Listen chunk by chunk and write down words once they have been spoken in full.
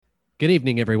Good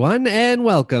evening, everyone, and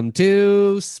welcome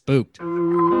to Spooked.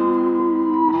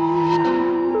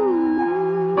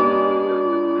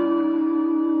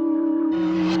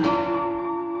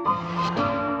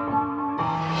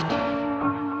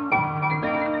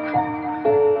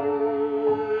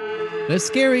 The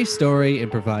Scary Story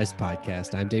Improvised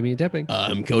Podcast. I'm Damien Depping.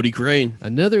 I'm Cody Crane.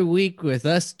 Another week with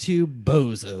us two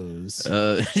bozos.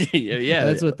 Yeah.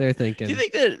 That's what they're thinking. Do you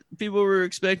think that people were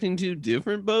expecting two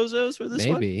different bozos for this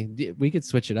one? Maybe. We could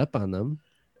switch it up on them.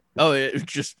 Oh, it's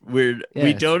just weird. Yeah.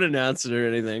 We don't announce it or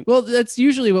anything. Well, that's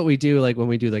usually what we do, like when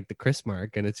we do like the Chris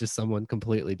Mark, and it's just someone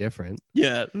completely different.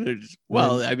 Yeah.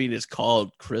 I mean, it's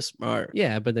called Chris Mark.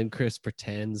 Yeah, but then Chris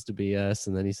pretends to be us,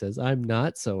 and then he says, I'm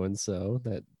not so-and-so.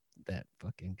 That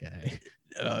fucking guy.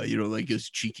 You don't like his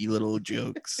cheeky little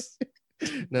jokes.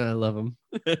 No, I love him.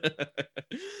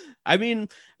 I mean,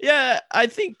 yeah, I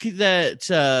think that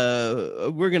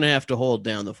we're gonna have to hold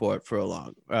down the fort for a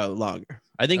longer.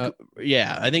 I think,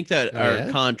 I think that our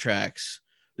contracts,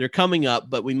 they're coming up,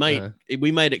 but we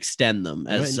might extend them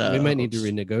as we might need to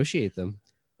renegotiate them.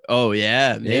 Oh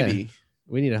yeah, maybe. Yeah.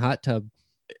 We need a hot tub.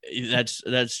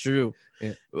 That's true.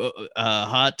 Yeah.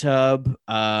 Hot tub.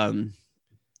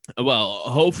 Well,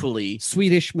 hopefully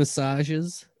Swedish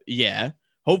massages. Yeah.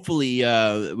 Hopefully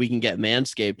we can get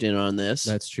Manscaped in on this.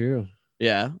 That's true.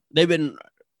 Yeah. They've been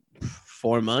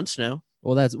 4 months now.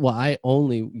 Well, I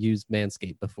only use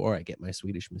Manscaped before I get my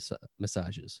Swedish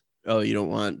massages. Oh, you don't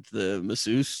want the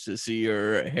masseuse to see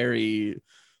your hairy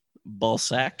ball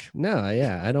sack? No,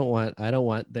 yeah. I don't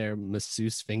want their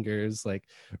masseuse fingers like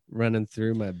running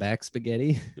through my back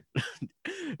spaghetti.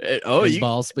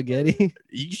 Ball spaghetti.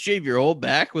 You can shave your whole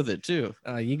back with it too.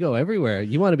 You go everywhere.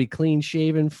 You want to be clean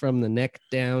shaven from the neck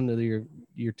down to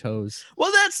your toes.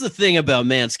 Well, that's the thing about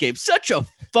Manscaped. Such a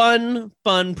fun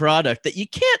product that you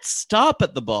can't stop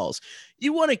at the balls.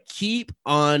 You want to keep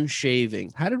on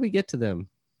shaving. How did we get to them?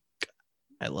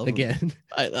 I love again. Them.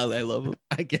 I love them.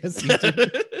 I guess you do.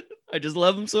 I just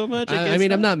love them so much. I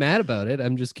mean, I'm not mad about it.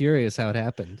 I'm just curious how it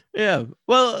happened. Yeah.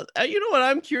 Well, you know what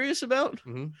I'm curious about?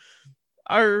 Mm-hmm.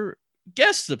 Our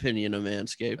guest's opinion of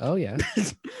Manscaped. Oh, yeah.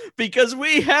 Because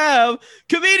we have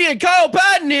comedian Kyle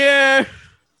Patan here.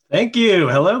 Thank you.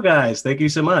 Hello, guys. Thank you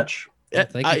so much.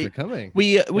 Thank you for coming.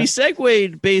 We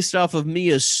segued based off of me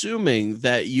assuming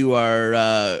that you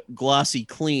are glossy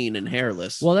clean and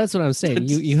hairless. Well, that's what I'm saying.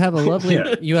 You have a lovely,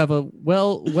 you have a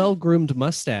well-groomed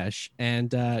mustache,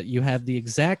 and you have the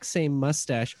exact same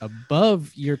mustache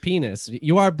above your penis.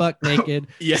 You are buck naked,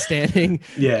 standing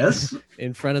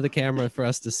in front of the camera for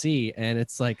us to see, and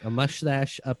it's like a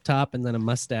mustache up top and then a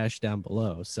mustache down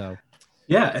below. So.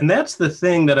 Yeah, and that's the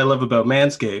thing that I love about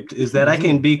Manscaped is that I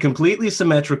can be completely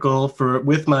symmetrical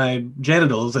with my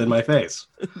genitals and my face.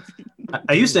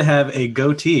 I used to have a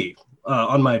goatee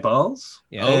on my balls,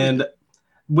 and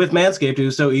with Manscaped, it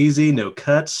was so easy. No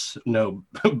cuts, no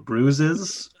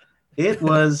bruises. It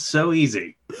was so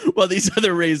easy. Well, these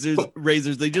other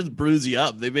razors, they just bruise you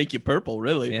up. They make you purple,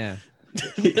 really. Yeah.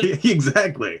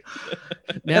 Exactly.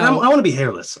 Now, and I want to be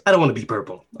hairless. I don't want to be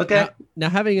purple. Okay. Now,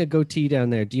 having a goatee down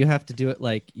there, do you have to do it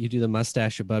like you do the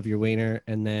mustache above your wiener,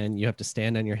 and then you have to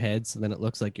stand on your head, so then it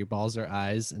looks like your balls are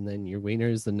eyes, and then your wiener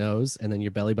is the nose, and then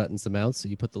your belly button's the mouth, so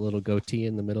you put the little goatee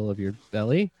in the middle of your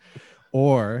belly?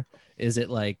 Or is it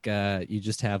like you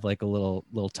just have like a little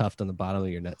tuft on the bottom of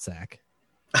your nutsack?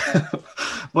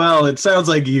 Well, it sounds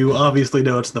like you obviously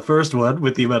know it's the first one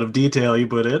with the amount of detail you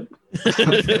put in.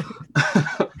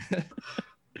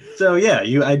 So yeah,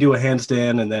 I do a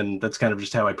handstand, and then that's kind of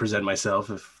just how I present myself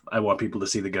if I want people to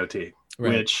see the goatee,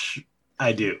 which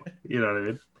I do. You know what I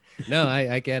mean? No,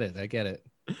 I get it. I get it.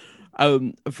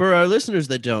 For our listeners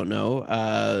that don't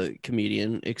know,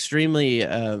 comedian, extremely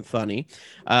funny.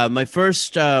 My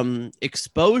first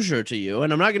exposure to you,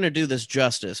 and I'm not going to do this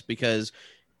justice because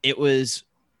it was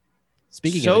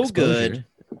so good.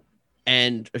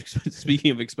 And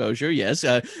speaking of exposure, yes,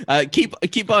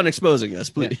 keep on exposing us,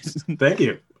 please. Yeah. Thank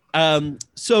you.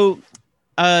 So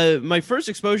my first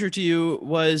exposure to you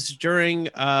was during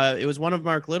it was one of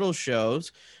Mark Little's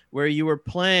shows where you were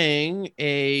playing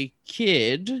a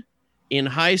kid in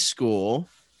high school.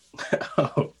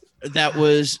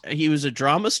 He was a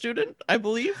drama student, I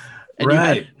believe. And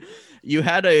right. You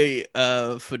had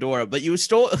a fedora, but you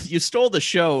stole the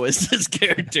show as this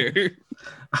character.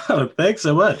 Oh, thanks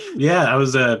so much. Yeah, I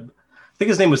was I think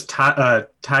his name was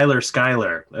Tyler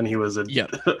Schuyler, and he was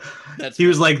he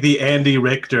was like the Andy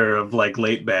Richter of like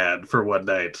Late Bad for one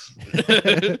night.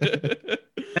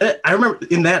 I remember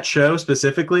in that show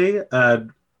specifically,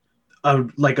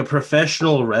 like a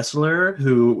professional wrestler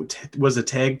who was a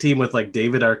tag team with like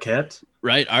David Arquette.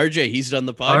 Right, RJ. He's done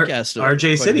the podcast.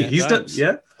 RJ City. He's done.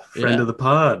 Yeah. friend of the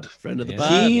pod. Friend of the Yeah.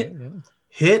 pod. He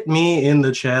hit me in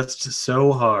the chest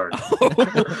so hard.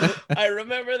 I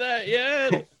remember that.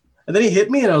 Yeah. And then he hit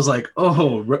me, and I was like,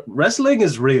 "Oh, wrestling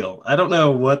is real. I don't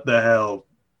know what the hell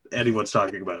anyone's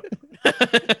talking about."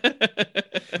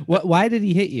 Why did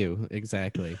he hit you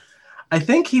exactly? I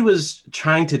think he was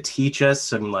trying to teach us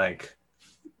some like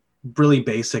really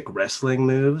basic wrestling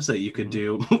moves that you could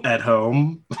do at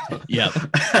home. Yeah.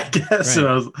 I guess.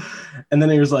 Right. And then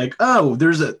he was like, "Oh,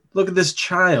 look at this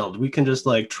child. We can just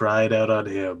like try it out on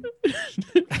him."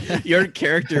 Your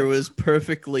character was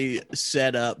perfectly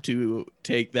set up to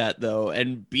take that though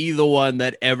and be the one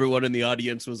that everyone in the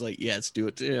audience was like, yes, do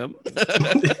it to him.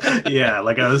 Yeah,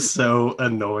 like I was so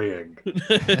annoying.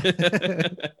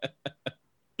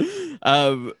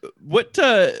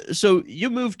 So you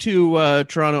moved to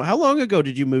Toronto. How long ago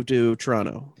did you move to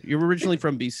Toronto? You were originally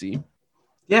from BC.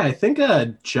 Yeah, I think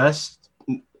just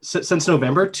since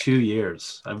November, 2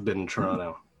 years I've been in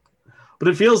Toronto. But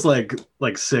it feels like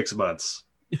 6 months.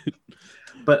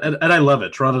 But and I love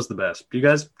it. Toronto's the best. You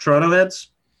guys Toronto heads?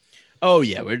 Oh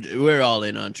yeah, we're all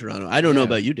in on Toronto. I don't know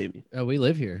about you, Damien. Oh, we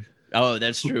live here, Oh,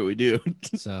 that's true. We do.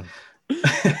 so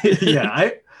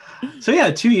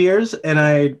Yeah, 2 years, and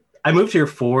I moved here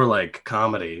for like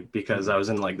comedy because I was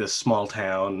in like this small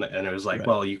town, and it was like, Right.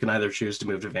 well, you can either choose to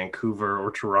move to Vancouver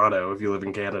or Toronto if you live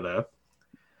in Canada.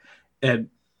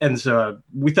 And so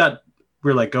we thought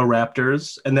we're like, go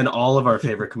Raptors, and then all of our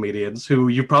favorite comedians, who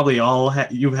you probably all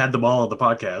you've had them all on the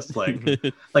podcast,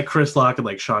 like Chris Rock and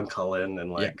like Sean Cullen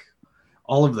and like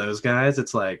all of those guys.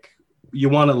 It's like you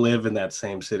want to live in that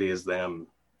same city as them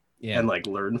yeah. and like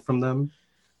learn from them.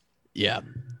 Yeah.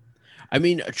 I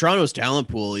mean, Toronto's talent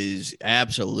pool is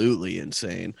absolutely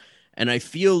insane. And I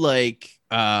feel like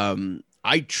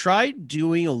I tried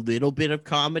doing a little bit of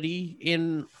comedy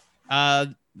in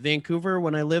Vancouver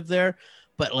when I lived there,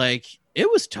 but like it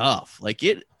was tough.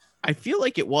 I feel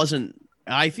like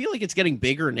it's getting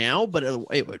bigger now, but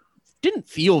it didn't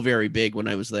feel very big when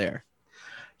I was there.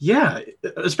 Yeah,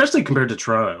 especially compared to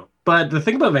Toronto. But the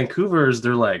thing about Vancouver is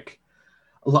they're like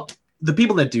the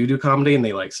people that do comedy and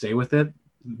they like stay with it.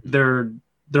 They're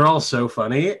all so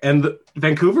funny, and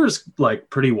Vancouver's like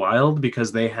pretty wild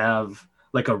because they have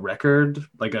like a record,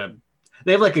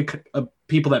 they have like a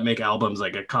people that make albums,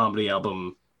 like a comedy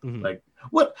album. Mhm. Like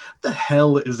what the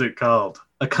hell is it called?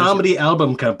 A comedy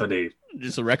album company.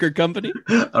 Just a record company?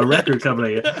 A record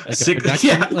company.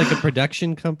 Like a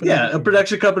production company. Yeah, a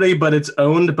production company, but it's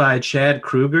owned by Chad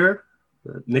Kroeger,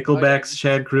 Nickelback's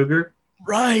Chad Kroeger.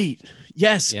 Right.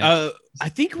 Yes. Yeah. I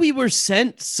think we were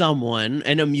sent someone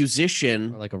and a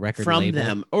musician Or like a record from label.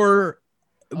 them, or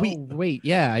Wait,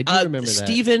 yeah, I do remember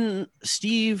that.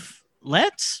 Steve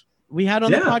Letts we had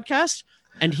on the podcast,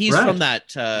 and he's Right. from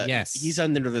that. Yes. He's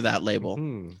under that label.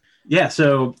 Mhm. Yeah,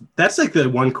 so that's like the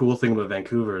one cool thing about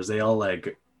Vancouver is they all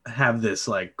like have this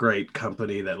like great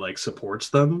company that like supports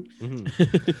them.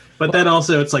 Mhm. But then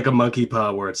also it's like a monkey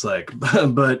paw where it's like,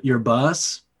 but your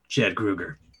boss, Chad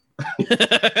Kroeger.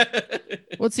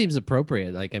 Well, it seems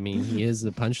appropriate. Like, I mean, he is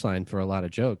the punchline for a lot of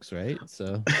jokes, right?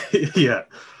 So, Yeah,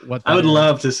 what I would better-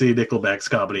 love to see Nickelback's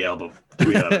comedy album, to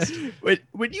be honest.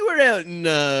 When you were out in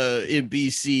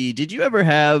BC, did you ever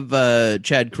have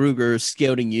Chad Kroeger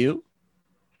scouting you?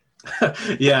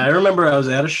 Yeah, I remember I was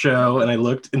at a show and I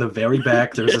looked in the very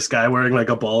back. There was this guy wearing like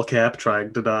a ball cap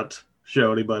trying to not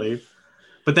show anybody.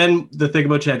 But then the thing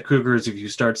about Chad Kroeger is if you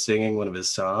start singing one of his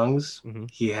songs, Mhm.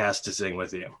 he has to sing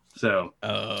with you. So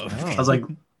Oh, I was like,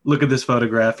 look at this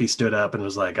photograph. He stood up and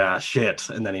was like, ah, shit.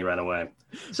 And then he ran away.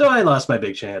 So I lost my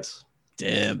big chance.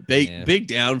 damn! Yeah. Big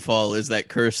downfall is that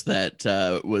curse that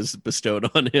was bestowed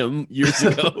on him years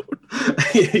ago.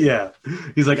 Yeah.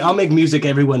 He's like, I'll make music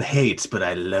everyone hates, but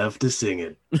I love to sing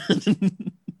it.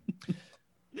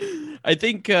 I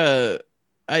think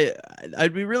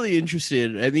I'd be really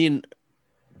interested. I mean,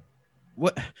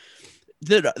 what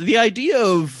the idea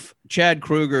of Chad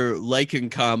Kroeger liking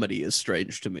comedy is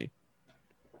strange to me.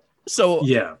 So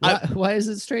Yeah. Why is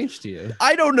it strange to you?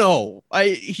 I don't know.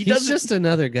 He's He's just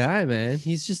another guy, man.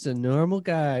 He's just a normal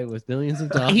guy with millions of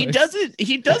dollars.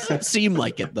 he doesn't seem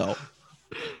like it though.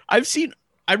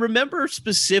 I remember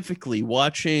specifically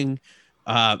watching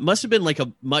must have been like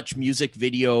a Much Music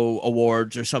Video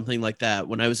Awards or something like that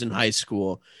when I was in high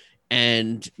school,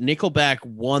 and Nickelback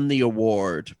won the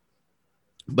award.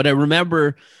 But I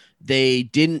remember they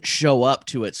didn't show up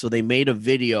to it, so they made a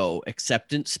video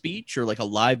acceptance speech or like a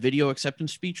live video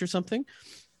acceptance speech or something.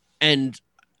 And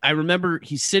I remember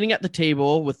he's sitting at the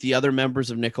table with the other members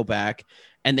of Nickelback,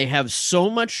 and they have so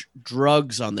much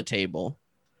drugs on the table.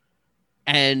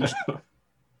 And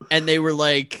they were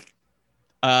like,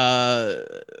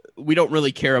 we don't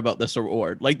really care about this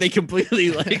award. Like they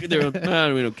completely like they're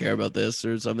we don't care about this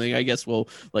or something. I guess we'll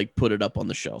like put it up on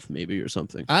the shelf maybe or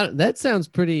something. That sounds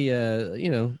pretty.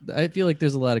 I feel like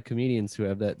there's a lot of comedians who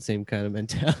have that same kind of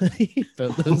mentality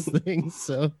about those things.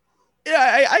 So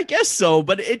yeah, I guess so,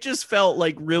 but it just felt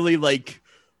like really like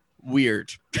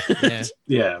weird. yeah.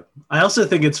 Yeah. I also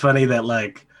think it's funny that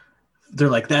like they're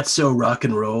like, that's so rock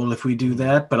and roll if we do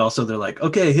that, but also they're like,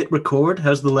 okay, hit record.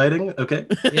 How's the lighting? Okay.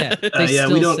 Yeah. Yeah,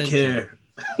 we don't care.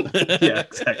 Yeah,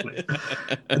 exactly.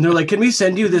 And they're like, can we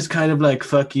send you this kind of like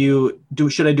fuck you?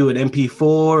 Should I do an MP4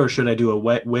 or should I do a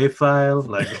WAV file?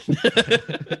 Like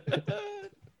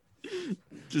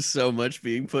just so much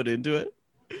being put into it.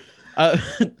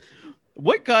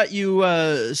 What got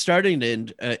you starting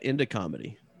into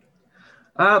comedy?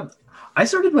 I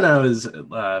started when I was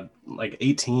like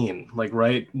 18, like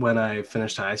right when I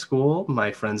finished high school.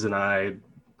 My friends and I,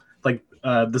 like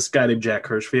this guy named Jack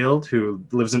Hirschfield, who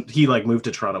he like moved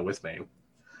to Toronto with me.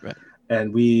 Right.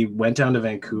 And we went down to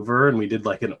Vancouver and we did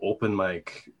like an open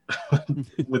mic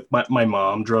with my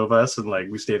mom drove us and like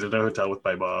we stayed at a hotel with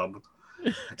my mom.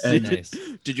 And Nice.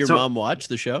 Did your mom watch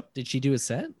the show? Did she do a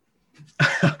set?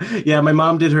 yeah, my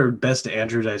mom did her best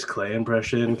Andrew Dice Clay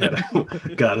impression, kind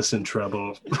of got us in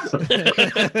trouble.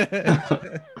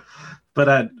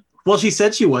 But well, she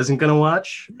said she wasn't gonna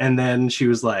watch, and then she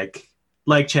was like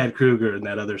Chad Kruger in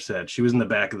that other set, she was in the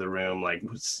back of the room, like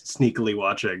sneakily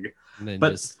watching, And then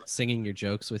but just singing your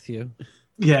jokes with you.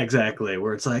 yeah, exactly.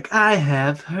 Where it's like, I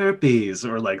have herpes,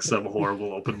 or like some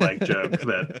horrible open mic joke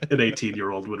that an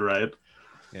 18-year-old would write.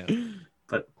 Yeah.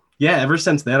 But yeah, ever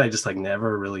since then, I just like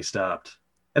never really stopped.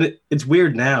 And it's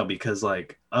weird now because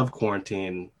like of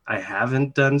quarantine, I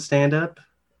haven't done stand up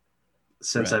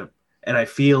since Right. and I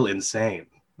feel insane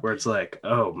where it's like,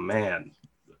 oh man,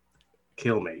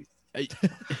 kill me.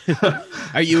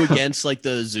 Are you against like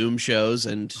the Zoom shows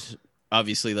and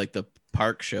obviously like the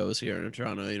park shows here in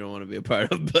Toronto you don't want to be a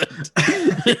part of, but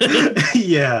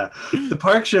Yeah, the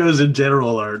park shows in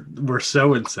general were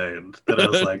so insane that I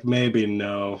was like, maybe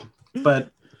no.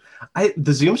 But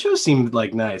the Zoom shows seemed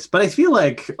like nice, but I feel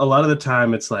like a lot of the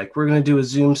time it's like we're gonna do a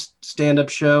Zoom stand-up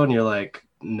show, and you're like,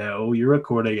 no, you're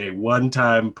recording a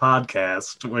one-time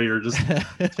podcast where you're just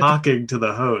talking to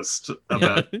the host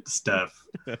about stuff.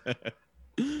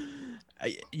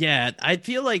 yeah, I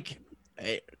feel like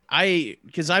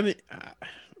because I'm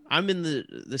in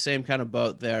the same kind of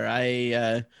boat there.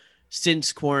 I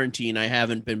since quarantine I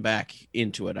haven't been back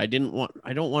into it. I don't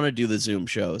want to do the Zoom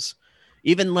shows.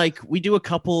 Even like we've done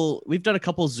a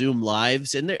couple Zoom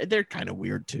lives and they're kind of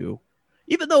weird too.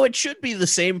 Even though it should be the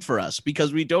same for us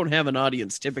because we don't have an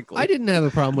audience typically. I didn't have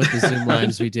a problem with the Zoom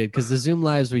lives we did because the Zoom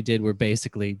lives we did were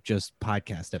basically just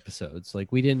podcast episodes.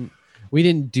 Like we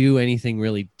didn't do anything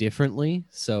really differently,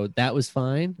 so that was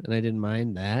fine, and I didn't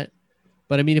mind that.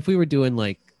 But I mean, if we were doing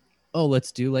like, oh,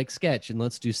 let's do like sketch and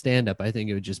let's do stand up, I think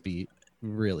it would just be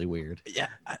really weird. Yeah.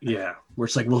 Yeah, where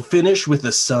it's like we'll finish with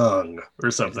a song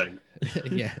or something.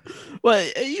 Yeah. Well,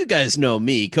 you guys know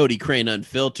me, Cody Crane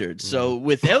Unfiltered. So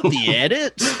without the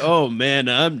edits, oh man,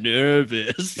 I'm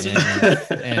nervous.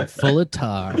 And full of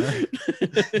tar.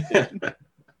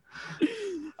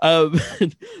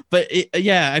 But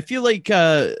yeah, I feel like.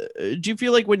 Do you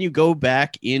feel like when you go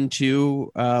back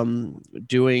into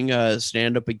doing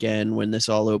stand up again when this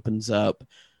all opens up,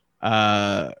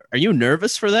 are you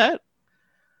nervous for that?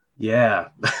 Yeah,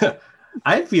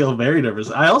 I feel very nervous.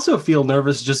 I also feel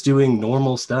nervous just doing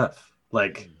normal stuff,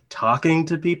 like talking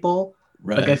to people.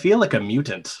 Right. Like I feel like a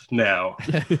mutant now.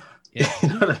 Yeah. You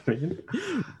know what I mean?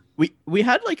 We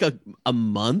had like a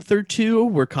month or two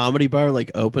where Comedy Bar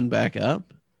like opened back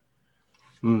up.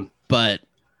 But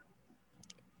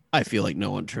I feel like no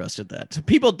one trusted that.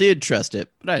 People did trust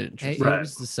it, but I didn't trust Hey, it. it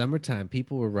was the summertime.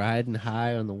 People were riding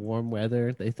high on the warm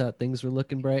weather. They thought things were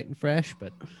looking bright and fresh,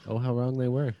 but oh, how wrong they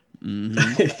were.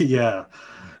 Mm-hmm. Yeah.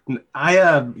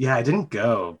 I didn't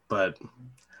go, but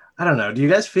I don't know. Do you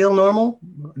guys feel normal?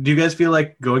 Do you guys feel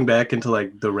like going back into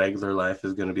like the regular life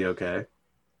is going to be okay?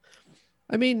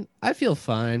 I mean, I feel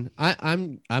fine.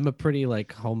 I'm a pretty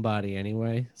like homebody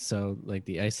anyway, so like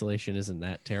the isolation isn't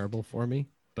that terrible for me.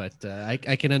 But I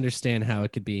can understand how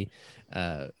it could be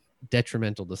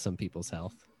detrimental to some people's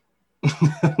health.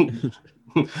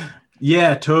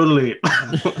 Yeah, totally.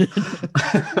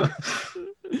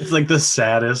 It's like the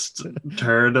saddest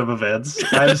turn of events.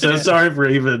 I'm so sorry for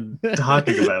even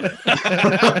talking about it.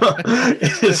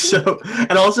 It is so,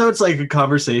 and also it's like a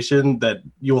conversation that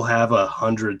you'll have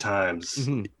 100 times.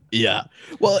 Mm-hmm. Yeah.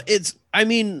 Well, I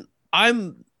mean,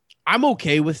 I'm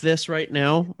okay with this right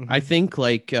now. Mm-hmm. I think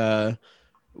like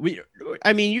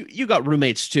I mean, you got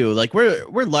roommates too. Like we're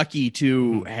lucky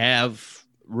to have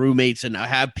roommates and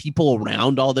have people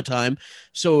around all the time.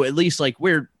 So at least like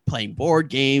we're playing board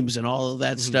games and all of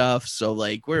that stuff. So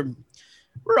like we're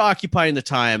occupying the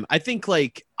time. I think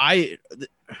like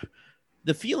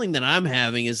the feeling that I'm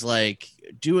having is like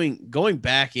going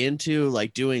back into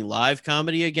like doing live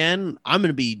comedy again. I'm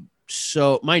gonna be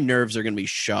my nerves are gonna be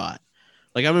shot.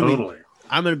 Like I'm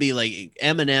gonna be like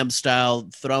Eminem style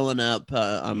throwing up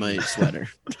on my sweater.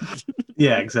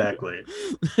 Yeah, exactly.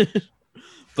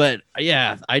 But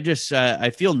yeah, I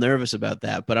feel nervous about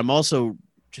that, but I'm also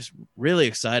just really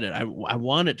excited. I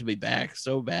want it to be back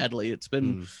so badly. It's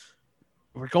been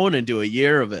we're going into a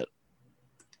year of it.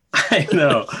 I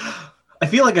know. I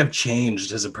feel like I've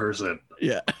changed as a person.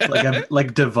 Yeah. Like I've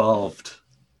like devolved.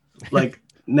 Like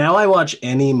now I watch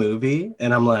any movie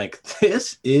and I'm like,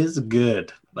 this is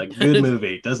good. Like good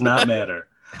movie. Does not matter.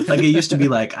 Like it used to be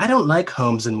like, I don't like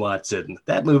Holmes and Watson.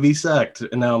 That movie sucked.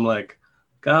 And now I'm like,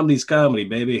 comedy's comedy,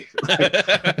 baby.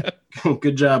 Like,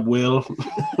 good job, Will.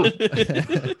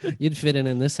 You'd fit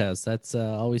in this house. That's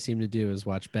all we seem to do is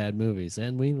watch bad movies,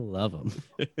 and we love them.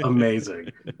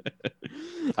 Amazing.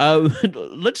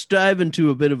 Let's dive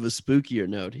into a bit of a spookier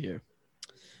note here.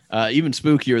 Even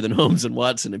spookier than Holmes and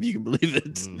Watson, if you can believe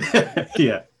it.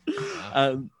 Yeah.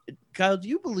 Kyle, do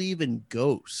you believe in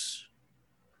ghosts?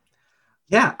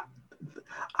 Yeah.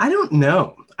 I don't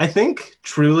know. I think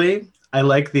truly I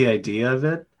like the idea of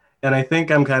it. And I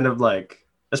think I'm kind of like,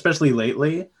 especially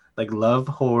lately, like love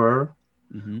horror.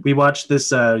 We watched this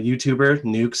YouTuber,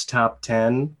 Nuke's Top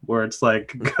 10, where it's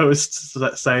like ghost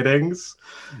sightings.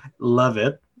 Love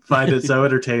it. Find it so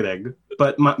entertaining.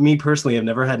 But me personally, I've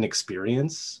never had an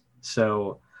experience.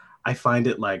 So I find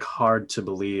it like hard to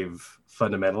believe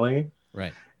fundamentally.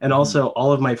 Right. And also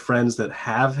all of my friends that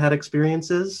have had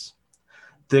experiences,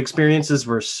 the experiences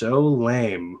were so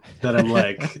lame that I'm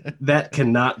like, that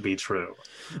cannot be true.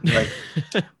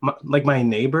 Like my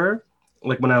neighbor,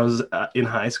 like when I was in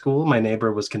high school, my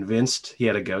neighbor was convinced he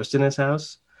had a ghost in his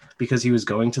house because he was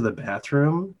going to the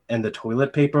bathroom and the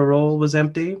toilet paper roll was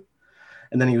empty.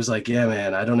 And then he was like, yeah,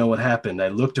 man, I don't know what happened. I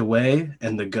looked away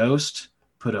and the ghost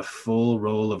put a full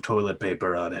roll of toilet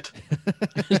paper on it.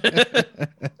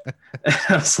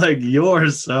 I was like, you're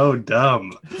so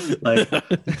dumb. Like,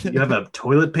 you have a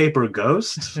toilet paper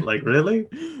ghost? Like, really?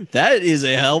 That is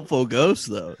a helpful ghost,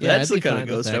 though. Yeah, that's I'd the be kind fine of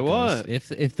with ghost that I want.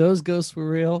 If those ghosts were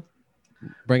real,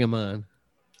 bring them on.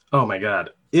 Oh my God.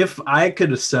 If I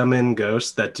could summon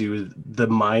ghosts that do the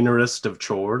minorest of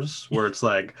chores, where it's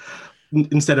like,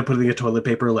 instead of putting the toilet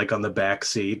paper like on the back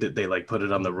seat, they like put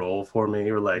it on the roll for me,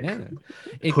 or like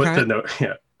put the note.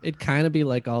 Yeah. It'd kind of be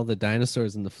like all the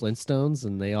dinosaurs in the Flintstones,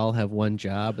 and they all have one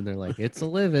job, and they're like, it's a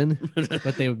living,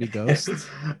 but they would be ghosts.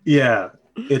 Yeah.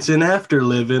 It's an after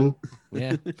living.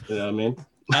 Yeah. You know what I mean?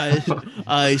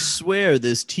 I swear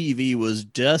this TV was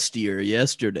dustier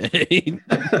yesterday.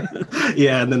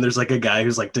 Yeah, and then there's like a guy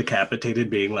who's like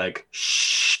decapitated being like,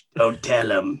 shh, don't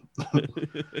tell him.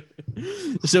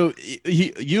 So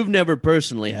you've never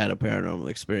personally had a paranormal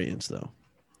experience, though?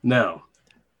 No.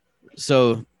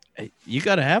 So you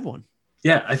got to have one.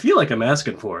 Yeah, I feel like I'm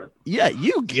asking for it. Yeah,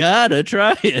 you got to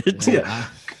try it. Yeah.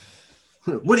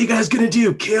 What are you guys gonna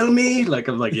do? Kill me? Like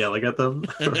I'm like yelling at them.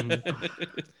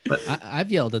 But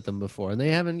I've yelled at them before, and they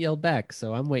haven't yelled back,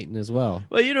 so I'm waiting as well.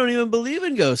 Well, you don't even believe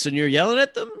in ghosts, and you're yelling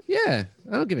at them? Yeah,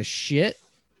 I don't give a shit.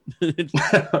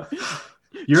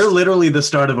 You're literally the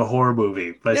start of a horror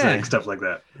movie by saying stuff like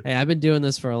that. Hey, I've been doing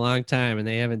this for a long time, and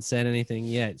they haven't said anything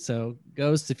yet. So,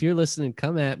 Ghost, if you're listening,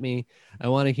 come at me. I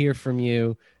want to hear from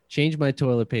you. Change my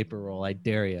toilet paper roll. I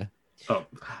dare you. Oh.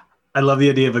 I love the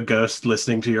idea of a ghost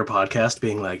listening to your podcast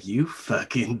being like, you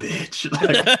fucking bitch.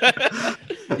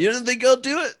 Like, you don't think I'll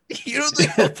do it? You don't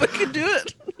think I'll fucking do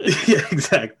it? Yeah,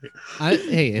 exactly.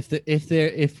 Hey,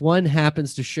 if one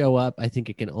happens to show up, I think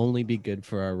it can only be good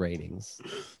for our ratings.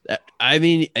 I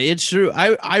mean, it's true.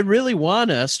 I really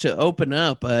want us to open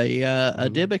up a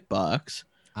Dybbuk box.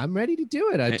 I'm ready to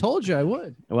do it. I told you I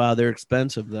would. Wow, they're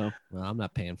expensive, though. Well, I'm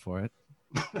not paying for it.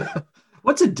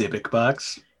 What's a Dybbuk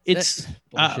box? It's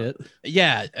bullshit.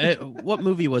 Yeah. What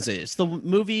movie was it? It's the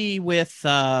movie with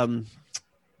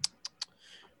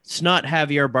it's not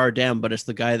Javier Bardem, but it's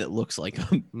the guy that looks like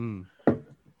him.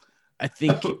 I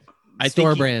think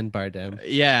Store brand Bardem.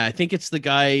 Yeah, I think it's the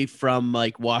guy from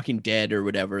like Walking Dead or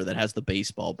whatever that has the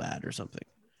baseball bat or something.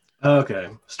 Okay.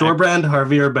 Store brand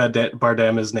Javier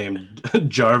Bardem is named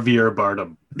Jarvier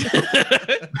Bardem.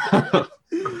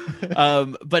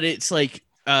 But it's like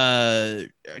I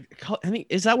think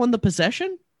is that one The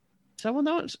Possession? Is that one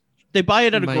that was? They buy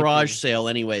it at a garage sale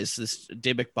anyways, this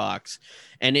Dybbuk box,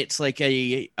 and it's like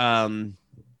a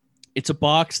It's a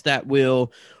box that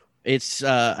will. It's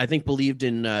I think believed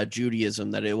in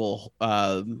Judaism that it will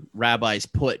rabbis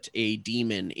put a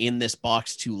demon in this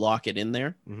box to lock it in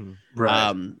there. Mhm.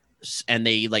 Right. And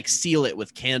they like seal it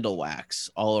with candle wax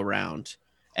all around,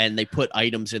 and they put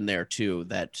items in there too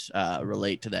that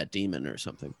relate to that demon or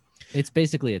something. It's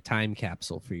basically a time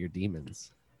capsule for your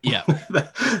demons. Yeah.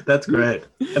 That's great.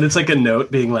 And it's like a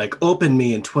note being like, open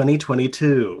me in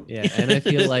 2022. Yeah, and I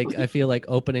feel like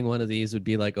opening one of these would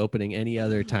be like opening any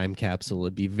other time capsule. It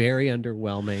would be very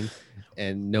underwhelming,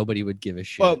 and nobody would give a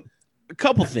shit. Well, a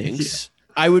couple things.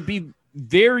 I would be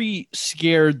very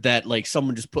scared that like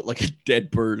someone just put like a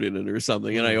dead bird in it or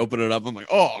something, and I open it up. I'm like,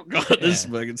 oh god, this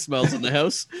fucking smells in the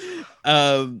house.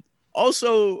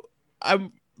 Also,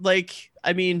 I'm like,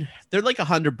 I mean, they're like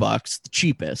 $100, the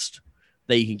cheapest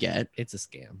that you can get. It's a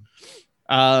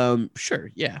scam.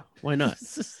 Sure, yeah, why not?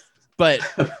 But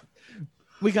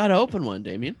we gotta open one,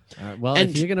 Damien. All right, well, And-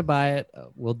 if you're gonna buy it,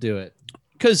 we'll do it.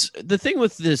 Because the thing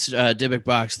with this Dybbuk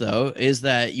box, though, is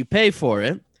that you pay for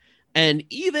it, and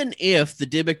even if the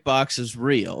Dybbuk box is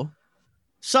real,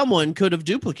 someone could have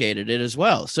duplicated it as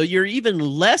well. So you're even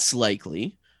less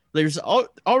likely. There's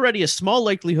already a small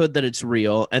likelihood that it's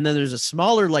real, and then there's a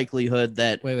smaller likelihood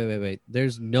that. Wait.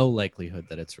 There's no likelihood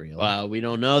that it's real. Wow, we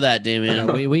don't know that, Damien.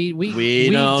 No, we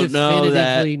don't know that.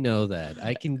 definitively know that.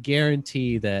 I can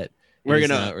guarantee that We're it's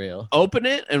gonna not real. Open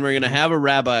it, and we're gonna have a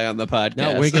rabbi on the podcast.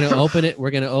 No, we're gonna open it.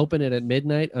 We're gonna open it at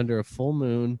midnight under a full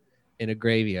moon in a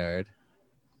graveyard.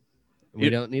 We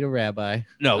don't need a rabbi.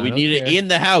 No, I we don't need it care. in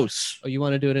the house. Oh, you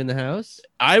want to do it in the house?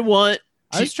 I want.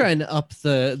 I was trying to up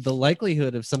the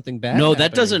likelihood of something bad. No, that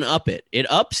happening. doesn't up it.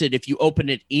 It ups it if you open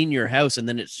it in your house, and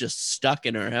then it's just stuck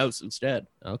in our house instead.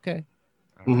 Okay.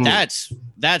 Mhm.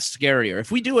 That's scarier.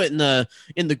 If we do it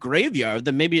in the graveyard,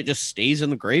 then maybe it just stays in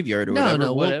the graveyard or whatever.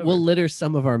 No, whatever. we'll litter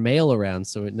some of our mail around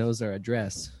so it knows our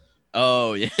address.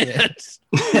 Oh yeah. Yeah.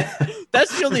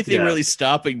 That's the only thing Yeah. really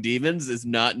stopping demons is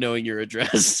not knowing your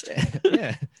address.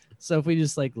 Yeah. So if we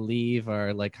just like leave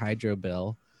our like hydro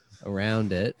bill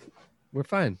around it, we're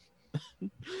fine.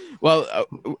 Well,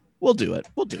 we'll do it.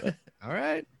 We'll do it. All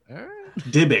right.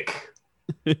 Dybbuk.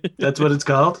 That's what it's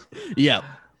called. Yeah.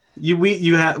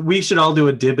 We should all do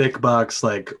a Dybbuk box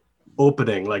like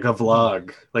opening, like a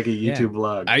vlog, like a Yeah. YouTube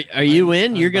vlog. Are you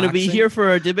in? You're gonna be Unboxing? here for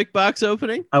our Dybbuk box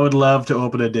opening? I would love to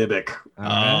open a Dybbuk. All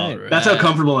right. All That's how right.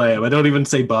 comfortable I am. I don't even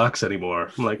say box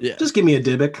anymore. I'm like, Yeah. just give me a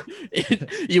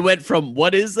Dybbuk. You went from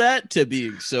what is that to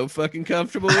being so fucking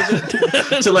comfortable with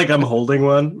it. So like I'm holding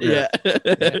one. Yeah.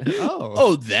 Oh.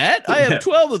 Oh, that? I have Yeah.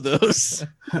 12 of those.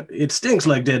 It stinks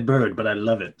like dead bird, but I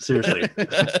love it. Seriously.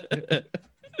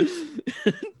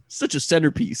 Such a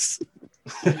centerpiece.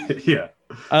 Yeah.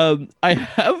 I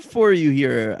have for you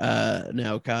here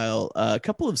now, Kyle, a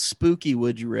couple of spooky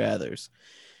would you rathers.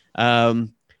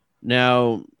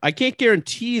 Now, I can't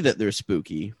guarantee that they're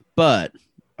spooky, but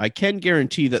I can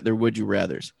guarantee that they're would you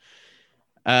rathers.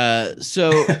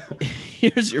 So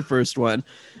here's your first one.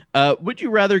 Would you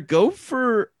rather go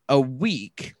for a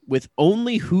week with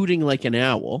only hooting like an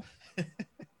owl,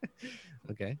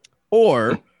 Okay.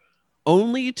 or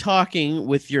only talking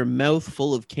with your mouth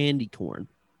full of candy corn?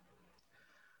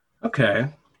 Okay.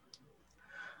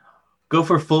 Go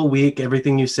for a full week.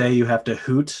 Everything you say, you have to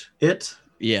hoot it,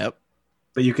 Yep.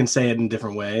 but you can say it in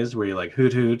different ways where you like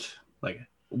hoot hoot. Like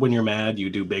when you're mad, you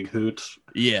do big hoot.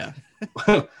 Yeah.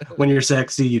 When you're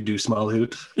sexy, you do small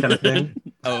hoot kind of thing.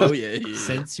 Oh, yeah.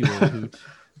 Sensual hoot.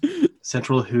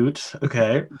 Central hoot.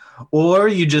 Okay. Or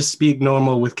you just speak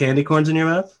normal with candy corns in your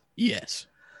mouth. Yes.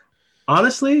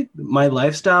 Honestly, my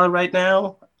lifestyle right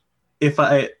now, if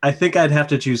I think I'd have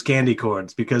to choose candy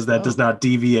corns because that does not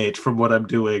deviate from what I'm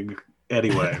doing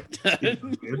anyway.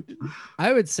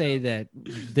 I would say that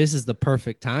this is the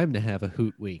perfect time to have a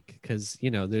hoot week because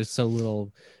there's so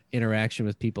little interaction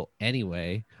with people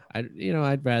anyway.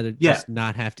 I'd rather just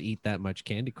not have to eat that much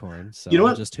candy corn. So You know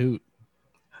I'll what? just hoot.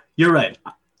 You're right.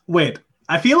 Wait,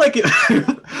 I feel like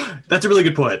that's a really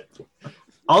good point.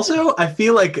 Also, I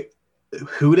feel like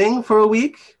hooting for a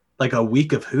week, like a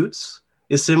week of hoots,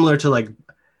 is similar to like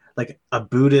a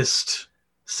Buddhist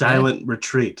silent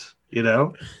retreat,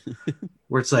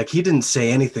 where it's like he didn't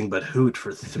say anything but hoot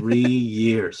for 3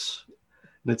 years.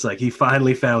 And it's like he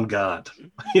finally found God,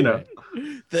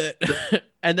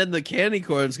 And then the candy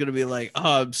corn's gonna be like,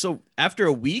 so after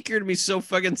a week you're gonna be so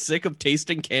fucking sick of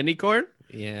tasting candy corn.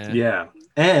 Yeah. Yeah.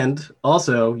 And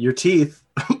also your teeth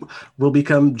will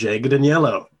become jagged and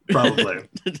yellow, probably.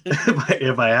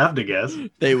 if I have to guess.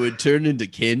 They would turn into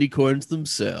candy corns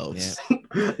themselves.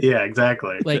 Yeah,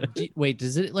 exactly. Like, wait,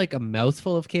 does it like a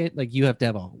mouthful of candy? Like you have to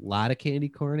have a lot of candy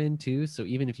corn in too. So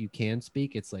even if you can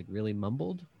speak, it's like really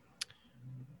mumbled.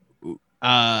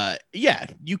 Yeah,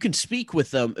 you can speak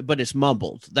with them, but it's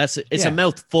mumbled. It's Yeah. a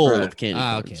mouthful Right. of candy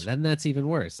Okay, corns. then that's even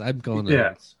worse. I'm going.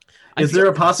 Yeah. I Is there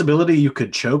a possibility you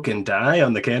could choke and die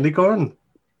on the candy corn?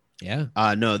 Yeah.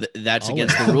 No, that's Always.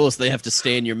 against the rules. They have to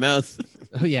stay in your mouth.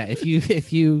 Oh yeah. If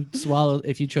you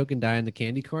choke and die on the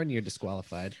candy corn, you're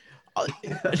disqualified.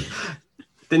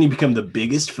 Then you become the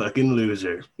biggest fucking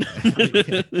loser.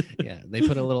 Yeah. They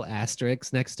put a little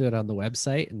asterisk next to it on the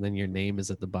website, and then your name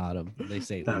is at the bottom. They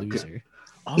say Okay. loser.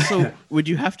 Also, would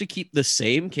you have to keep the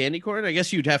same candy corn? I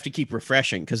guess you'd have to keep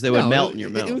refreshing because they would No, melt in your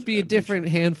mouth. It would be a different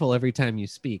handful every time you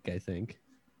speak. I think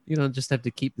you don't just have to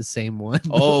keep the same one.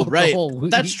 Oh, the right. whole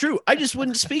week. That's true. I just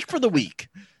wouldn't speak for the week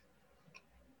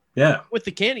Yeah. with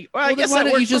the candy. Well, I Well, then guess why that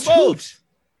don't you works just for both. hoot?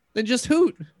 Then just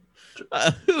hoot.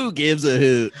 Who gives a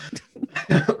hoot?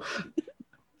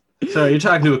 So you're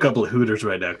talking to a couple of hooters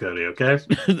right now, Cody, okay?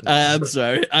 I'm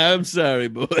sorry,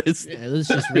 boys. Yeah, let's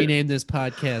just rename this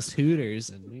podcast Hooters,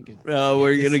 and we can. Oh,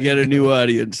 we're gonna get a new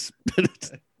audience.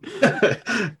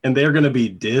 And they're going to be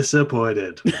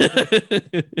disappointed.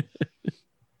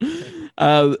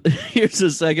 Here's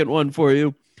a second one for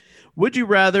you. Would you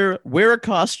rather wear a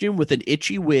costume with an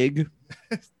itchy wig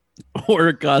or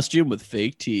a costume with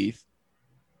fake teeth?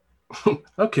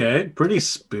 Okay, pretty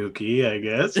spooky, I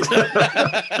guess.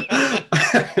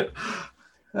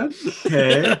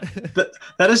 Okay,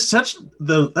 that's such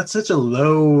a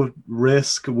low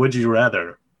risk. Would you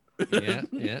rather? Yeah,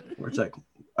 yeah. Where it's like,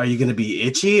 are you gonna be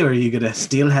itchy or are you gonna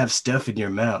still have stuff in your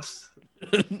mouth?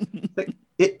 Like,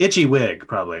 itchy wig,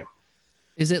 probably.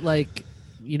 Is it like,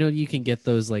 you can get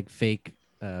those like fake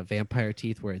vampire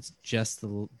teeth where it's just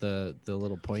the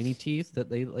little pointy teeth that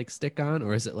they like stick on,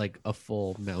 or is it like a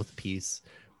full mouthpiece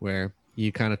where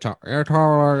you kind of talk?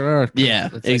 Yeah,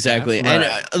 It's like exactly. that?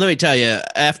 And let me tell you,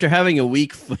 after having a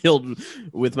week filled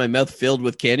with my mouth filled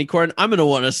with candy corn, I'm gonna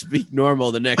want to speak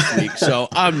normal the next week. So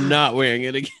I'm not wearing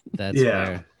it again. That's Yeah.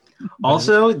 fair.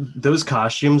 Also, those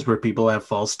costumes where people have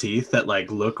false teeth that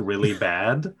like look really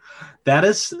bad, that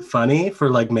is funny for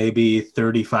like maybe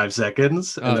 35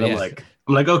 seconds. And Oh, then yeah. I'm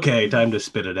like, okay, time to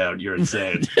spit it out. You're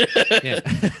insane. Yeah.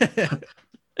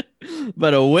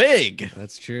 But a wig.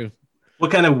 That's true. What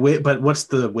kind of wig? But what's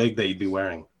the wig that you'd be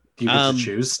wearing? Do you get to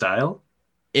choose style?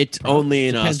 It's only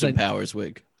an Depends Austin on- Powers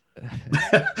wig.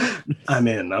 I'm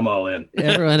in. I'm all in.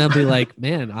 Everyone will be like,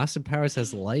 man, Austin Powers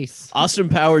has lice. Austin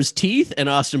Powers teeth and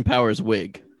Austin Powers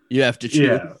wig. You have to choose.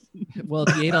 Yeah. Well,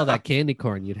 if you ate all that candy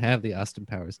corn, you'd have the Austin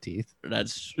Powers teeth.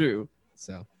 That's true.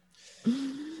 So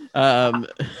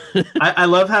I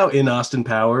love how in Austin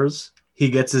Powers he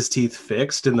gets his teeth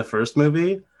fixed in the first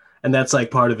movie, and that's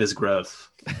like part of his growth.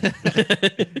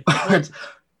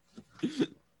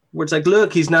 Where it's like,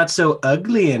 look, he's not so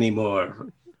ugly anymore.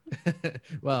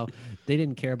 well, they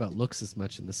didn't care about looks as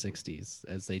much in the 60s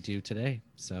as they do today.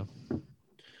 So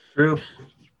True.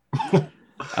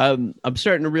 I'm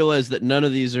starting to realize that none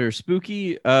of these are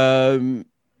spooky.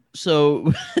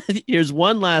 So here's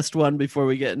one last one before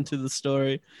we get into the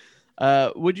story.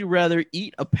 Would you rather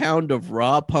eat a pound of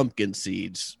raw pumpkin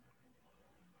seeds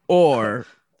or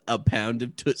a pound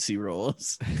of Tootsie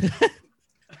Rolls?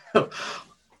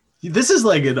 This is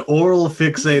like an oral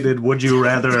fixated would you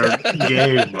rather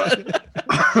game.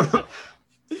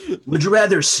 Would you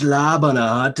rather slob on a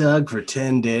hot dog for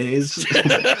 10 days?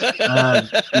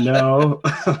 No.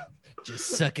 just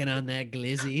sucking on that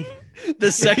glizzy.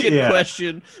 The second Yeah.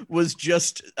 question was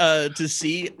just to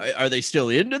see, are they still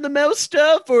into the mouse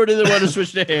stuff or do they want to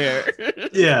switch to hair?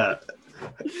 Yeah.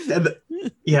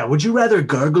 Yeah. Would you rather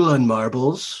gargle on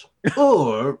marbles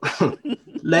or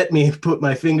let me put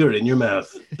my finger in your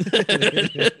mouth?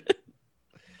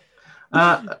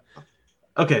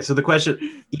 Okay. So the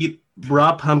question: eat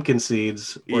raw pumpkin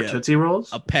seeds or Yeah. Tootsie Rolls?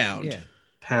 A pound. Yeah.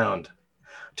 Pound.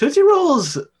 Tootsie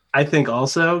Rolls, I think,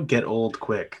 also get old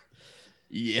quick.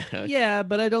 Yeah. Yeah,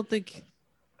 but I don't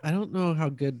know how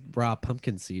good raw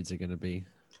pumpkin seeds are going to be.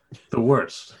 The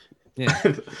worst. Yeah.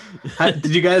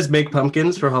 Did you guys make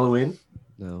pumpkins for Halloween?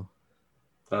 No.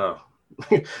 Oh.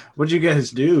 What'd you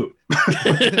guys do?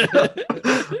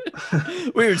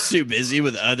 We were too busy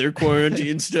with other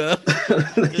quarantine stuff.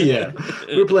 Yeah.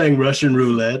 We're playing Russian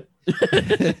roulette.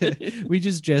 We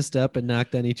just dressed up and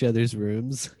knocked on each other's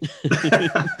rooms.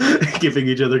 Giving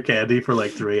each other candy for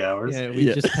like 3 hours. Yeah, we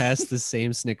Yeah. just passed the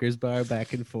same Snickers bar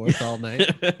back and forth all night.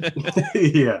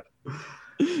 Yeah.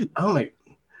 Oh my.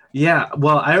 Yeah.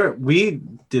 Well, we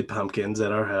did pumpkins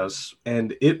at our house,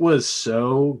 and it was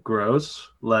so gross.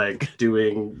 Like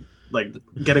getting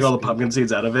all the pumpkin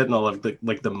seeds out of it and all of the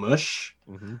mush.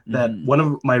 Mhm. That one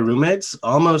of my roommates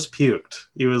almost puked.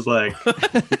 He was like,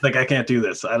 I can't do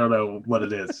this. I don't know what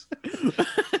it is.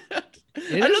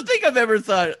 I don't think I've ever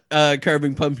thought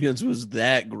carving pumpkins was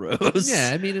that gross.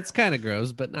 Yeah, I mean it's kind of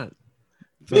gross, but not.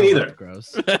 Me neither.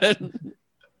 Gross.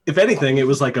 If anything, it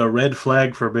was like a red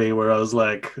flag for me where I was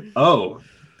like, oh,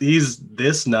 he's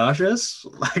this nauseous?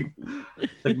 Like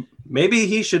maybe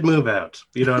he should move out.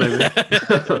 You know what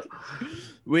I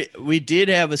mean? We did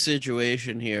have a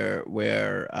situation here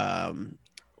where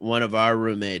one of our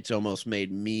roommates almost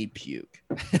made me puke.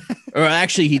 Or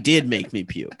actually, he did make me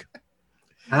puke.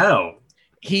 How?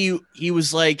 He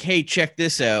was like, hey, check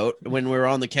this out, when we were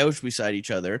on the couch beside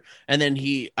each other. And then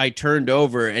I turned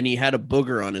over and he had a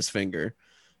booger on his finger.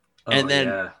 And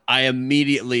then I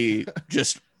immediately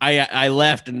I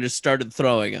left and just started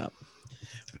throwing up.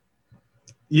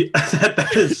 Yeah,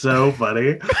 that is so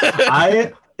funny.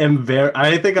 I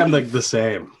think I'm like the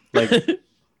same. Like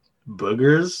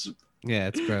boogers. Yeah,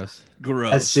 it's gross.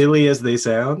 Gross. As silly as they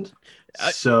sound,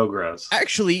 so gross.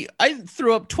 Actually, I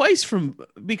threw up twice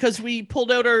because we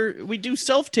pulled out we do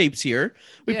self tapes here.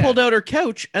 We pulled out our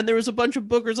couch and there was a bunch of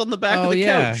boogers on the back of the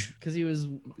couch. Because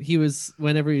he was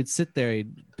whenever he'd sit there,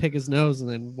 he'd pick his nose and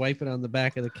then wipe it on the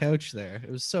back of the couch there.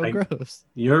 It was so gross.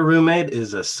 Your roommate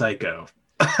is a psycho.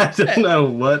 I don't know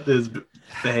what his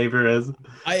behavior is.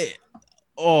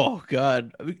 Oh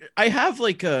God, I have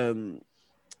like a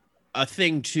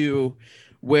thing too,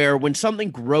 where when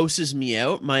something grosses me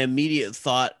out, my immediate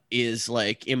thought is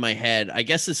like in my head, I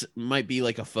guess this might be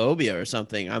like a phobia or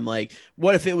something. I'm like,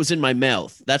 what if it was in my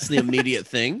mouth? That's the immediate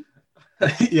thing.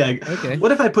 Yeah. Okay.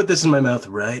 What if I put this in my mouth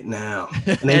right now?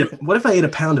 What if I ate a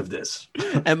pound of this?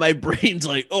 And my brain's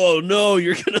like, oh no,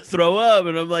 you're going to throw up.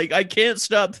 And I'm like, I can't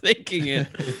stop thinking it.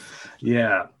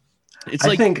 Yeah. It's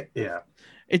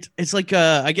like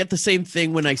I get the same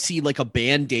thing when I see like a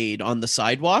Band-Aid on the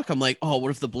sidewalk. I'm like, oh, what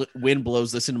if the wind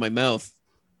blows this into my mouth?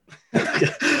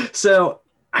 So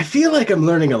I feel like I'm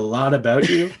learning a lot about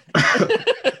you.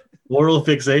 Oral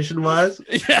fixation wise.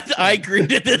 Yeah, I agree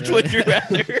to this. Would you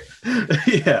rather?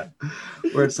 Yeah.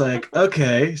 Where it's like,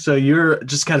 okay, so you're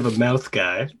just kind of a mouth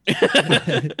guy.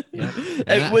 Yeah.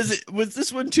 And was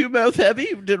this one too mouth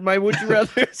heavy? Did my would you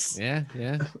rather? Yeah.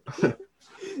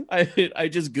 I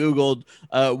just Googled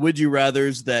would you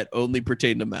rathers that only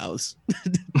pertain to mouths.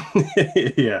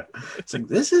 Yeah. It's like,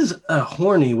 this is a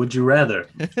horny would you rather,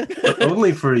 but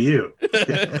only for you.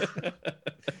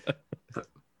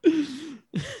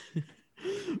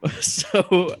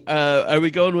 So are we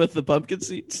going with the pumpkin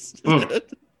seeds?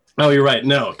 Oh, you're right.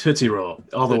 No, Tootsie Roll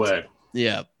all the way.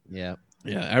 Yeah.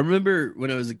 I remember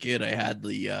when I was a kid, I had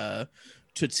the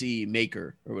Tootsie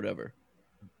Maker or whatever.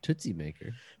 Tootsie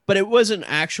Maker. But it wasn't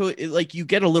actually like you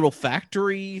get a little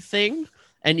factory thing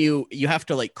and you have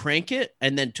to like crank it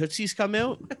and then Tootsies come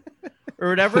out or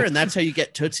whatever. And that's how you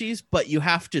get Tootsies, but you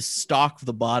have to stock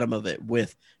the bottom of it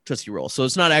with Tootsie Roll. So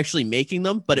it's not actually making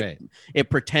them, but it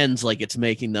pretends like it's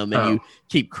making them and you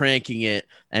keep cranking it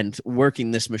and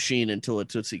working this machine until a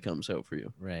Tootsie comes out for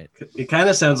you. Right. It kind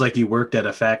of sounds like you worked at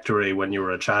a factory when you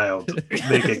were a child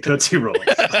making Tootsie Rolls.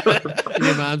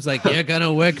 Your mom's like, you're going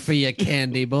to work for your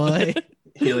candy boy.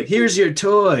 You're like, here's your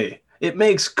toy. It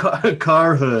makes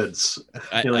car hoods.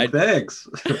 You're like, thanks.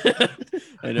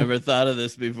 I never thought of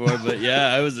this before, but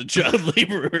yeah, I was a child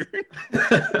laborer.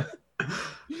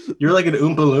 You're like an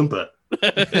Oompa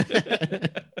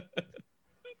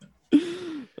Loompa.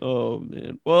 Oh,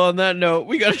 man. Well, on that note,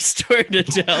 we got a story to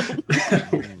tell.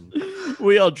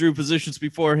 We all drew positions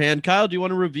beforehand. Kyle, do you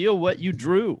want to reveal what you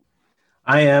drew?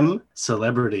 I am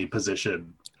celebrity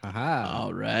position. Aha.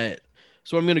 All right.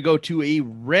 So I'm going to go to a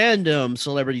random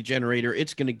celebrity generator.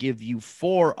 It's going to give you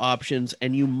 4 options,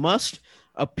 and you must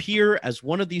appear as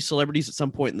one of these celebrities at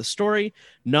some point in the story,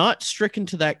 not stricken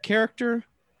to that character,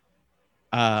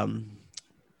 but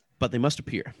they must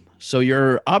appear. So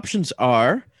your options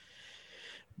are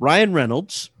Ryan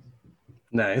Reynolds.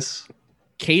 Nice.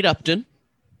 Kate Upton.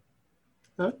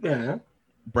 Okay.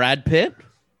 Brad Pitt.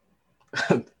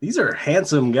 These are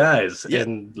handsome guys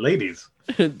and ladies.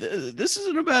 This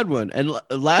isn't a bad one. And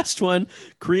last one,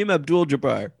 Kareem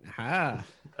Abdul-Jabbar. Ah.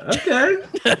 Okay.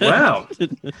 Wow.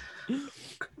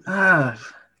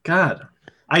 God.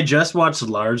 I just watched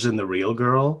Lars and the Real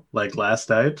Girl like last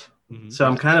night. Mm-hmm. So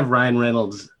I'm kind of Ryan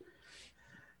Reynolds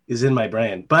is in my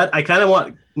brain. But I kind of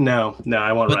want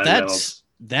I want Ryan Reynolds.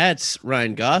 That's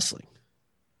Ryan Gosling.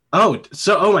 Oh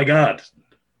my God.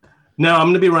 No, I'm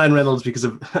going to be Ryan Reynolds because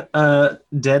of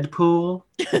Deadpool.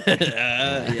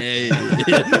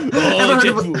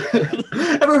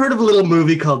 Ever heard of a little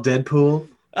movie called Deadpool?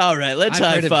 All right, let's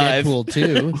high five. Deadpool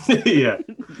too. Yeah.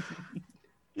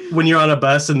 When you're on a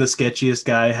bus and the sketchiest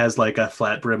guy has like a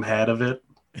flat brim hat of it.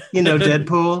 You know,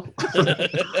 Deadpool.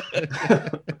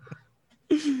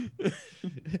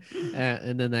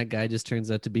 And then that guy just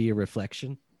turns out to be a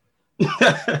reflection.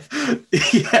 Yeah,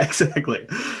 exactly.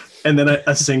 And then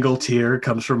a single tear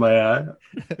comes from my eye.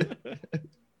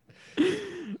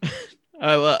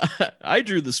 I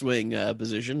drew the swing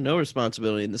position. No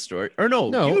responsibility in the story. Or no,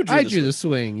 No, you drew I the drew swing. the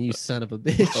swing, you son of a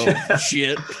bitch. Oh,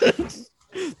 shit.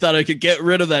 Thought I could get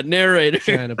rid of that narrator.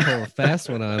 Trying to pull a fast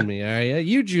one on me, are you?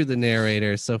 You drew the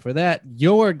narrator. So for that,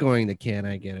 you're going to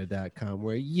caniget.com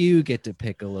where you get to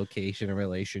pick a location, a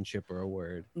relationship, or a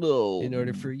word Oh, in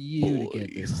order for you boy. to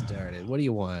get this started. What do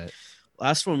you want?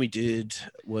 Last one we did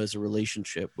was a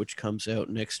relationship, which comes out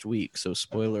next week. So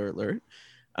spoiler alert.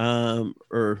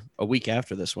 Or a week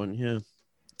after this one, yeah.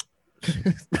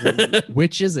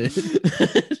 Which is it?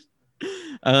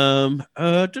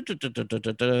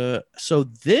 So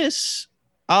this,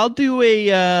 I'll do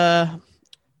a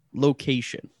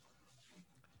location.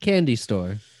 Candy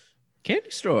store.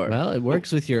 Candy store. Well, it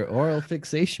works with your oral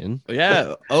fixation.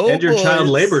 Yeah. Oh, And your child boys.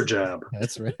 labor job.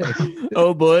 That's right.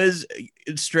 Oh, boys,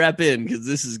 strap in because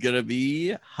this is gonna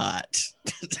be hot.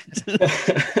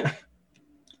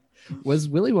 Was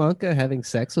Willy Wonka having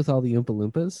sex with all the Oompa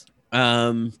Loompas?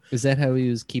 Is that how he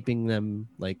was keeping them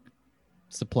like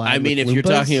supplied? I mean, with if you're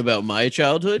Loompas? talking about my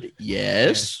childhood,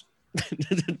 yes.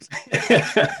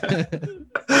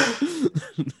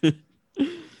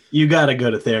 You gotta go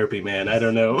to therapy, man. I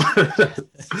don't know.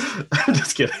 I'm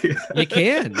just kidding. You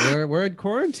can. We're in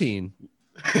quarantine.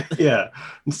 Yeah.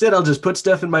 Instead, I'll just put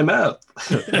stuff in my mouth.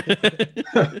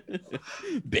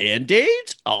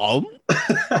 Band-Aids?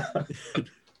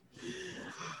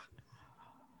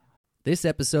 This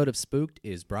episode of Spooked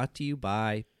is brought to you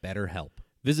by BetterHelp.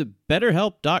 Visit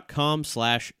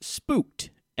betterhelp.com/spooked,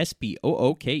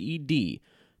 SPOOKED,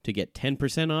 to get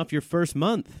 10% off your first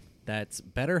month. That's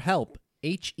BetterHelp,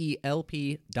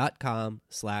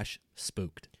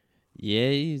 HELP.com/spooked.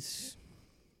 Yes.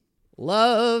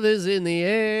 Love is in the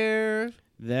air.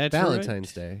 That's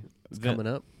Valentine's right. Day is Va- coming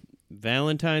up.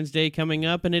 Valentine's Day coming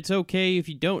up, and it's okay if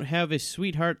you don't have a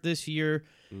sweetheart this year.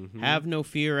 Have no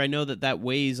fear. I know that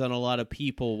weighs on a lot of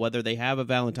people, whether they have a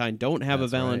Valentine, don't have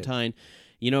That's a Valentine.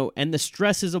 You know, and the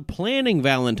stresses of planning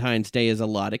Valentine's Day is a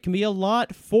lot. It can be a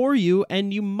lot for you,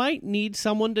 and you might need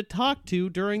someone to talk to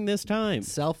during this time.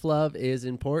 Self-love is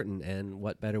important, and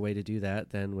what better way to do that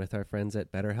than with our friends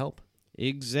at BetterHelp?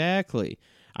 Exactly.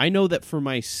 I know that for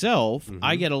myself,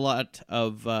 I get a lot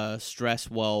of stress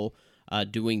while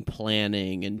doing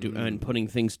planning and putting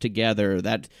things together.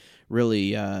 That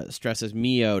really stresses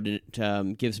me out.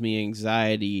 It gives me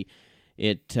anxiety.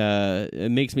 It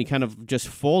makes me kind of just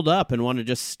fold up and want to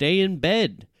just stay in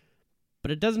bed.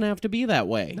 But it doesn't have to be that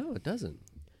way. No, it doesn't.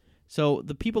 So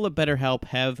the people at BetterHelp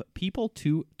have people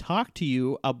to talk to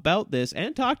you about this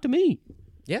and talk to me.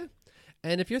 Yeah.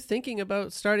 And if you're thinking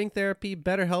about starting therapy,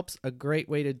 BetterHelp's a great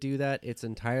way to do that. It's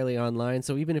entirely online.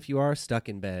 So even if you are stuck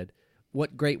in bed,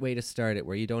 what great way to start it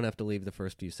where you don't have to leave the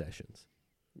first few sessions.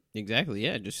 Exactly,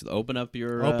 yeah. Just open up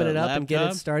your Open it up laptop. and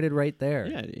get it started right there.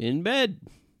 Yeah, in bed.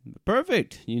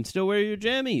 Perfect. You can still wear your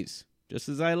jammies, just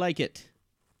as I like it.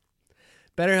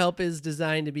 BetterHelp is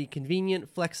designed to be convenient,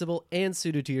 flexible, and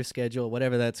suited to your schedule,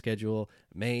 whatever that schedule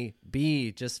may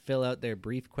be. Just fill out their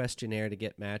brief questionnaire to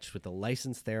get matched with a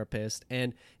licensed therapist.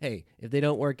 And hey, if they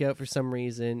don't work out for some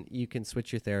reason, you can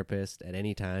switch your therapist at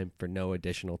any time for no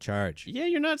additional charge. Yeah,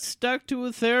 you're not stuck to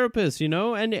a therapist, you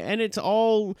know, and it's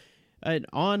all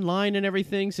online and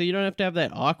everything, so you don't have to have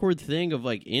that awkward thing of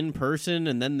like in person,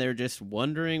 and then they're just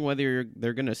wondering whether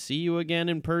they're gonna see you again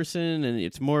in person, and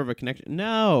it's more of a connection.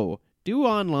 No, do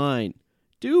online,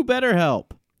 do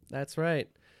BetterHelp. That's right.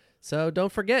 So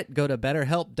don't forget, go to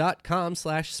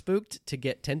betterhelp.com/spooked to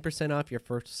get 10% off your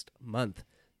first month.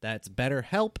 That's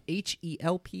BetterHelp,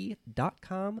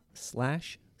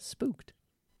 HELP.com/spooked.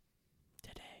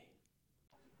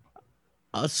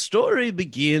 A story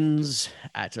begins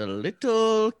at a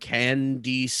little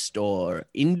candy store.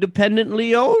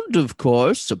 Independently owned, of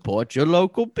course. Support your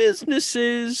local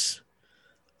businesses.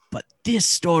 But this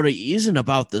story isn't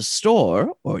about the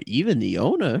store or even the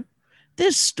owner.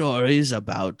 This story's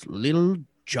about little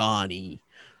Johnny.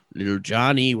 Little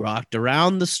Johnny rocked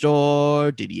around the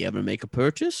store. Did he ever make a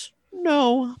purchase?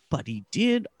 No, but he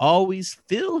did always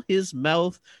fill his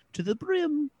mouth to the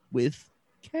brim with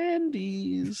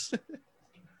candies.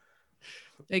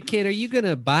 Hey, kid, are you going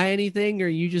to buy anything, or are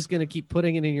you just going to keep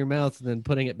putting it in your mouth and then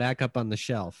putting it back up on the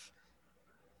shelf?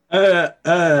 Yeah.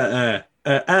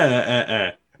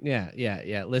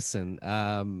 Listen,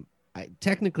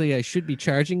 technically I should be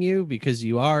charging you because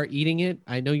you are eating it.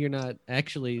 I know you're not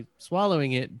actually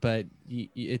swallowing it, but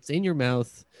it's in your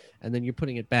mouth and then you're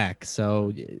putting it back.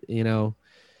 So, you know,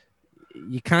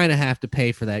 you kind of have to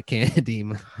pay for that candy,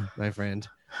 my friend.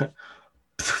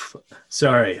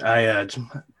 Sorry,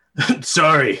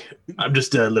 sorry. I'm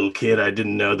just a little kid. I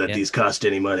didn't know that Yeah. these cost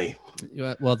any money.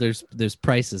 Well, there's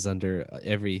prices under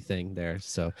everything there,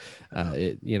 so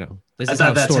this I is how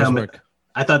thought that's stores how work.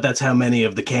 I thought that's how many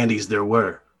of the candies there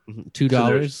were.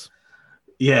 $2.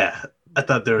 Yeah, I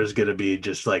thought there was gonna be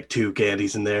just like 2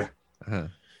 candies in there. Uh-huh.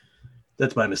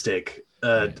 That's my mistake.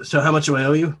 Right. So how much do I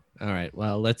owe you? All right.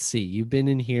 Well, let's see. You've been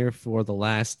in here for the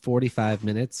last 45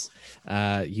 minutes.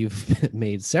 You've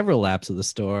made several laps of the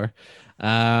store.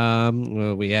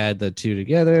 Well, we add the 2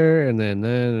 together, and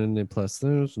then plus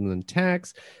those, and then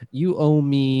tax. You owe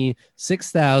me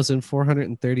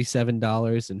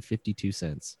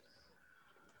 $6,437.52.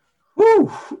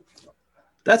 Woo!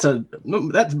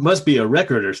 That must be a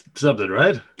record or something,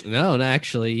 right? No,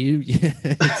 actually,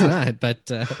 it's not,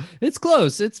 but it's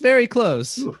close. It's very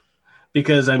close. Ooh.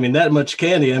 Because I mean, that much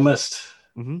candy, I must.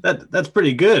 Mm-hmm. That's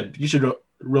pretty good. You should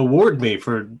reward me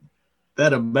for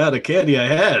that amount of candy I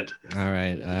had. All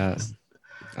right.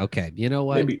 Okay. You know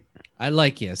what? Maybe. I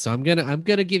like you, so I'm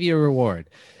gonna give you a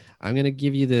reward. I'm gonna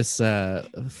give you this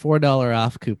 $4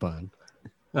 off coupon.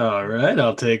 All right,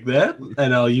 I'll take that,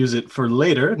 and I'll use it for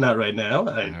later, not right now.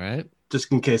 All right.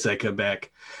 Just in case I come back.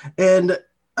 And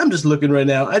I'm just looking right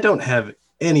now. I don't have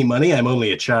any money. I'm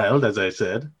only a child, as I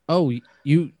said. Oh,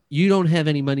 you don't have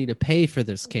any money to pay for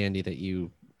this candy that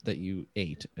you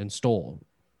ate and stole.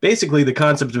 Basically, the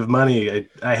concept of money,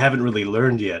 I haven't really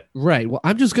learned yet. Right. Well,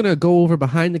 I'm just gonna go over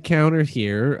behind the counter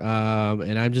here,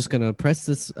 and I'm just gonna press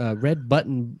this red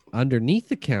button underneath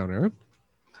the counter.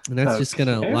 And that's just going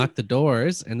to lock the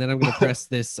doors. And then I'm going to press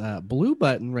this blue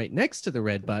button right next to the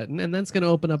red button. And that's going to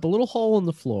open up a little hole in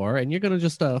the floor. And you're going to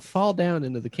just fall down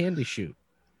into the candy chute.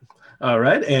 All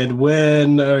right. And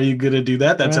when are you going to do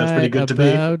that? That sounds pretty good to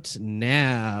me. About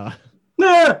now.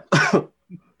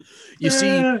 You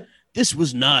see, this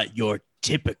was not your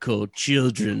typical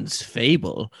children's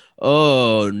fable.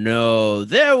 Oh, no.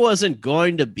 There wasn't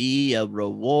going to be a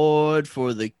reward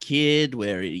for the kid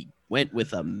where he went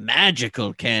with a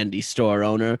magical candy store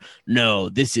owner. No,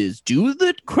 this is do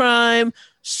the crime,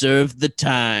 serve the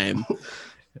time.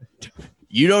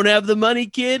 You don't have the money,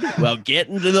 kid? Well, get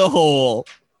into the hole.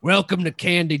 Welcome to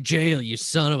candy jail, you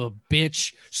son of a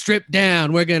bitch. Strip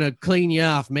down. We're going to clean you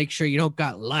off. Make sure you don't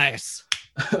got lice.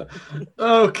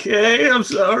 Okay, I'm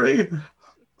sorry.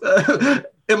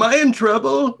 Am I in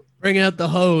trouble? Bring out the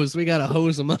hose. We got to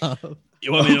hose him up.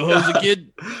 You want me to hose the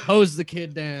kid? Hose the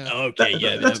kid down.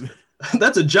 Okay,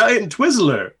 That's a giant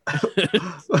Twizzler.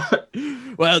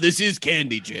 Well, this is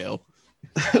candy jail.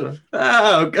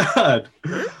 Oh, God.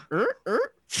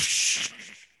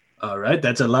 All right,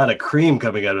 that's a lot of cream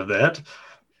coming out of that.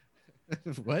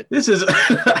 What? This is,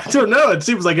 I don't know. It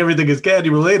seems like everything is candy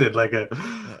related. Like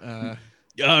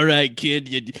all right, kid.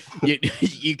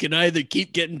 You can either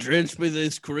keep getting drenched with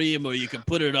this cream or you can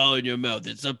put it all in your mouth.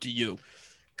 It's up to you.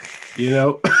 You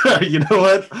know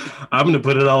what? I'm going to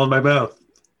put it all in my mouth.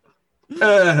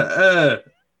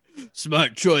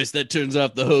 Smart choice. That turns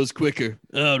off the hose quicker.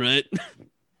 All right.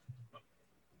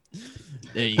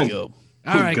 There you go.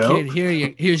 All right, kid.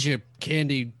 Here's your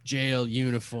candy jail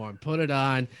uniform. Put it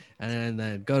on, and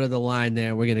then go to the line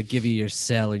there. We're gonna give you your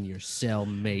cell and your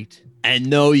cellmate.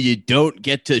 And no, you don't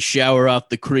get to shower off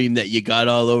the cream that you got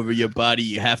all over your body.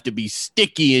 You have to be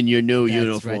sticky in your new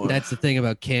uniform. Right. That's the thing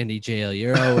about candy jail.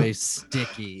 You're always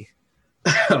sticky.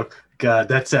 Oh, God,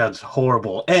 that sounds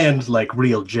horrible. And like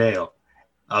real jail.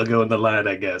 I'll go in the line,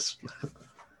 I guess.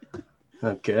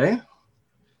 Okay.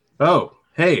 Oh,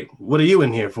 hey, what are you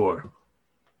in here for?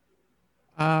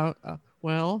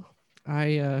 Well,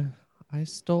 I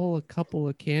stole a couple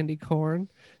of candy corn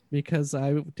because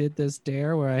I did this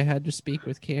dare where I had to speak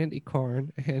with candy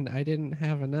corn and I didn't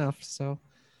have enough. So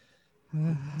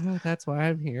that's why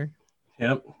I'm here.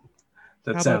 Yep.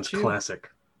 That How sounds about you? classic.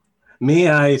 Me,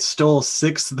 I stole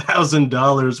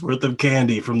 $6,000 worth of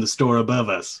candy from the store above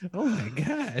us. Oh my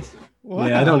God. Wow.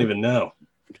 Yeah, I don't even know.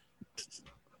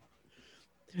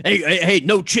 Hey,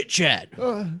 no chit chat.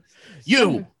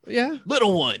 You, Yeah.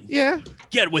 little one, Yeah.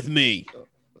 get with me.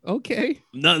 Okay.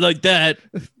 Not like that.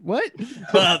 What?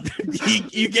 Bob,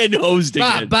 you getting hosed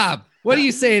again. Bob, what are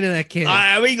you saying to that kid?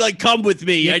 I mean, like, come with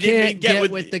me. You I didn't mean can't get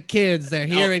with with the kids. They're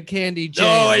here No. in candy jail.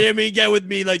 No, I didn't mean get with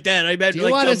me like that. I meant Do you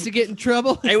like want come... us to get in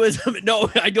trouble? I was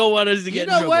no, I don't want us to You get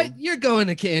know in trouble. what? You're going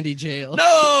to candy jail.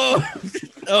 No.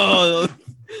 Oh.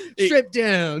 Strip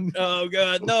down. Oh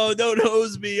God, no! Don't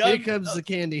hose me. Here comes the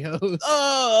candy hose.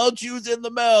 Oh, I'll choose in the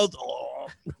mouth. Oh.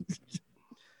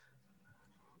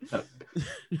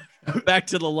 Back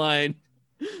to the line.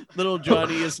 Little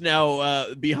Johnny is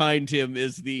now behind him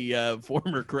is the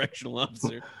former correctional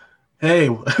officer. Hey,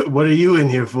 what are you in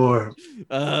here for?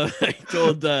 I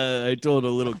told a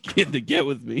little kid to get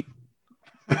with me.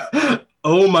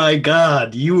 Oh my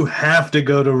God, you have to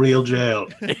go to real jail.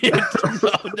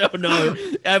 No.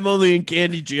 I'm only in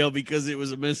candy jail because it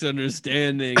was a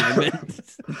misunderstanding. I meant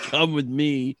come with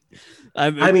me.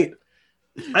 I mean,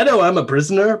 I know I'm a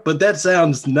prisoner, but that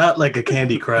sounds not like a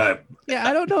candy crime. Yeah,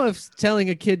 I don't know if telling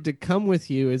a kid to come with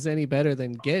you is any better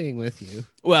than getting with you.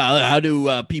 Well, how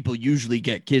do people usually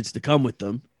get kids to come with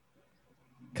them?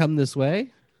 Come this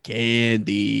way.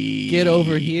 Candy. Get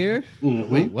over here. Mhm.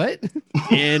 Wait, what?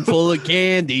 Handful of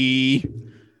candy.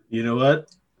 You know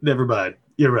what? Never mind.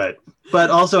 You're right.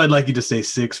 But also, I'd like you to stay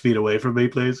 6 feet away from me,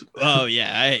 please. Oh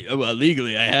yeah, well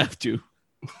legally I have to.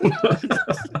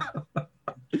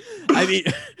 I mean,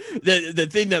 the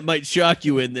thing that might shock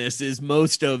you in this is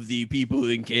most of the people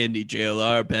in candy jail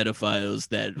are pedophiles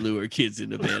that lure kids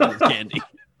into bed with candy.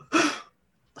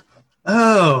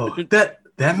 Oh,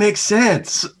 that makes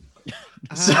sense.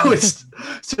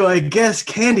 So I guess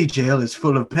candy jail is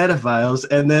full of pedophiles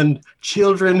and then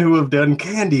children who have done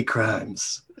candy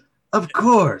crimes. Of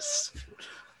course.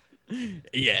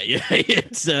 Yeah.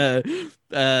 It's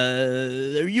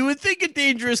you would think a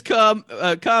dangerous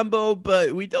combo,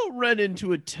 but we don't run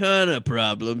into a ton of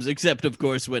problems, except of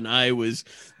course when I was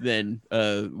then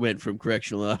went from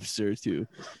correctional officer to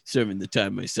serving the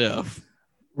time myself.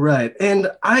 Right.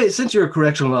 And since you're a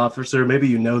correctional officer, maybe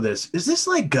you know this. Is this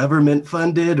like government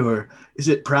funded or is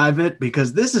it private?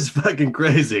 Because this is fucking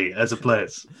crazy as a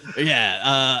place.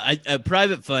 Yeah,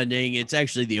 private funding. It's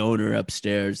actually the owner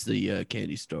upstairs, the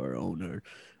candy store owner.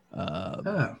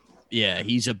 Oh. Yeah,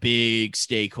 he's a big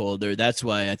stakeholder. That's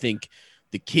why I think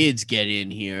the kids get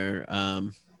in here.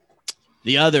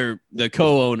 The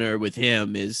co-owner with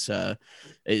him is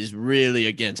really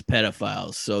against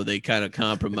pedophiles, so they kind of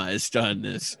compromised on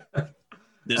this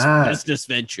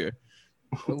venture.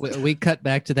 We cut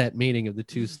back to that meeting of the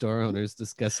two store owners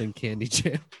discussing candy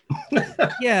jail.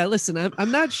 Yeah, listen,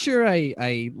 I'm not sure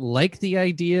I like the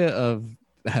idea of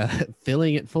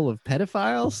filling it full of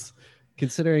pedophiles,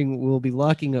 considering we'll be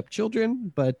locking up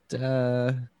children. But,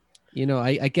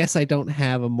 I guess I don't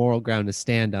have a moral ground to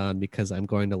stand on because I'm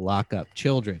going to lock up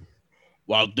children.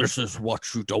 Well, this is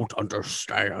what you don't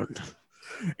understand,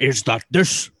 is that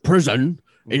this prison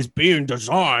is being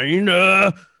designed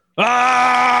to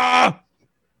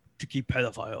keep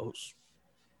pedophiles.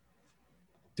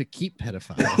 To keep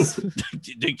pedophiles?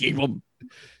 To keep them.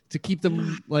 To keep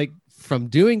them, like, from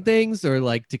doing things, or,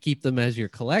 like, to keep them as your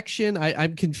collection?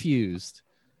 I'm confused.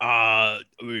 You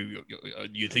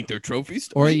think they're trophies?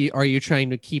 Or are you trying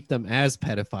to keep them as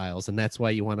pedophiles, and that's why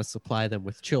you want to supply them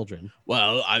with children?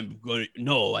 Well, I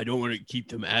don't want to keep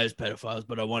them as pedophiles,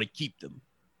 but I want to keep them.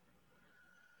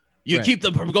 You Right. keep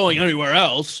them from going anywhere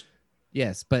else.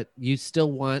 Yes, but you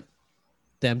still want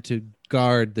them to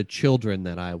guard the children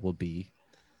that I will be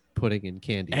putting in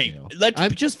candy jail.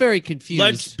 I'm just very confused.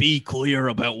 Let's be clear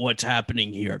about what's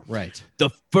happening here. Right. The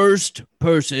first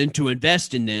person to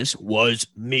invest in this was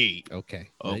me. Okay.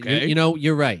 Okay.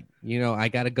 You're right. I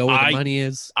got to go where the money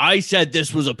is. I said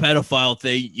this was a pedophile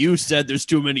thing. You said there's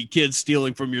too many kids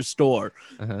stealing from your store.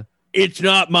 Uh-huh. It's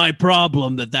not my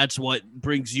problem that's what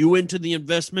brings you into the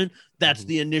investment. That's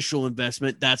the initial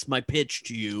investment. That's my pitch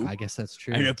to you. I guess that's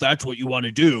true. And if that's what you want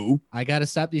to do, I got to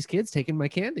stop these kids taking my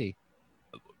candy.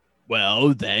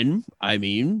 well, then,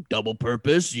 double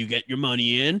purpose. You get your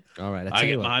money in. All right. I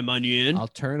get my money in. I'll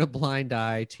turn a blind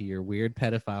eye to your weird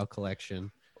pedophile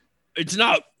collection. It's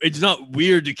not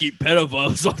weird to keep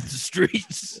pedophiles off the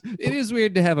streets. It is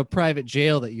weird to have a private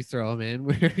jail that you throw them in,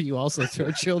 where you also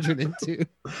throw children into.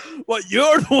 Well,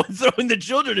 you're the one throwing the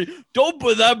children in. Don't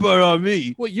put that part on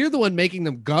me. Well, you're the one making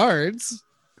them guards.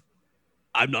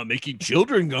 I'm not making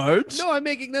children guards. No, I'm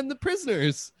making them the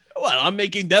prisoners. Well, I'm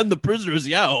making them the prisoners.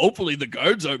 Yeah, hopefully the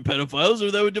guards aren't pedophiles,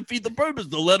 or that would defeat the purpose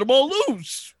to let them all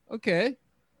loose. Okay.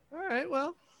 All right,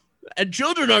 well. And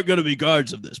children aren't going to be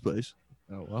guards of this place.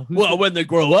 Oh, well, when they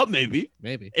grow up, maybe.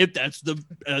 Maybe. If that's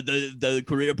the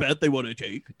career path they want to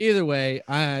take. Either way,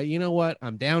 you know what?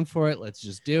 I'm down for it. Let's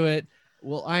just do it.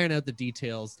 We'll iron out the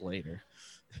details later.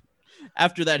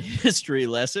 After that history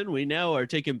lesson, we now are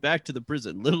taken back to the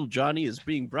prison. Little Johnny is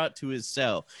being brought to his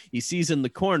cell. He sees in the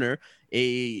corner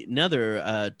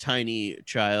another tiny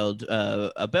child,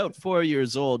 about 4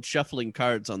 years old, shuffling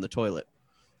cards on the toilet.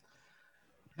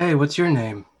 Hey, what's your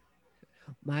name?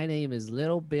 My name is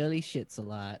Little Billy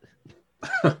Shits-a-Lot.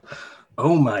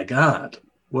 Oh my God.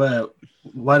 Well,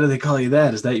 why do they call you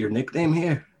that? Is that your nickname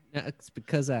here? No, it's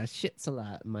because I shits a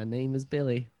lot. My name is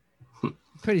Billy.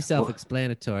 Pretty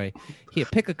self-explanatory. Here,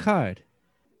 pick a card.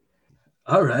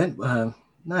 All right.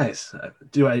 Nice.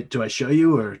 Do I show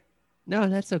you or? No,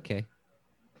 that's okay.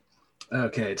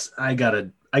 Okay, I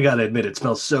gotta admit, it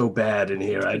smells so bad in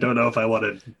here. I don't know if I want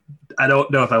to. I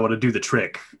don't know if I want to do the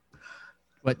trick.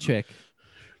 What trick?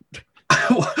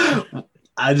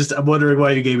 I'm wondering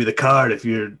why you gave me the card.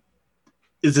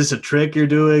 Is this a trick you're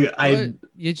doing? Well,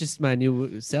 you're just my new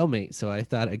cellmate, so I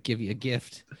thought I'd give you a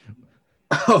gift.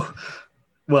 Oh,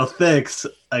 well, thanks.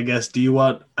 I guess. Do you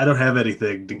want? I don't have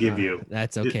anything to give you.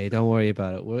 That's okay. Don't worry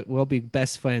about it. We'll be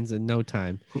best friends in no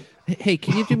time. Hey,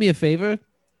 can you do me a favor?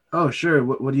 Oh, sure.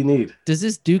 What do you need? Does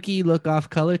this dookie look off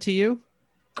color to you?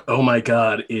 Oh my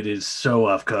God, it is so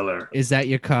off color. Is that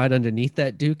your card underneath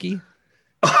that dookie?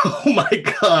 Oh my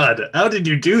God, how did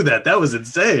you do that? That was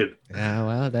insane.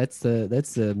 Well, that's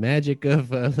the magic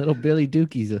of little Billy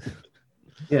Dookies.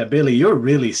 Yeah, Billy, you're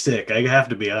really sick. I have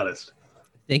to be honest.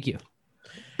 Thank you.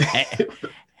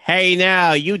 Hey,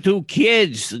 now, you two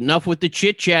kids, enough with the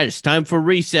chit-chat. It's time for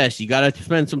recess. You got to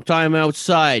spend some time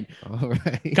outside. All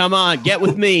right. Come on, get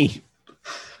with me.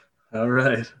 All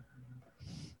right.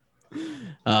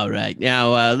 All right.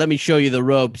 Now, let me show you the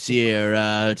ropes here.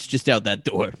 It's just out that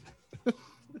door.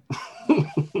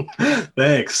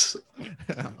 Thanks.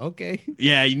 Okay.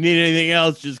 Yeah, you need anything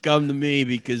else, just come to me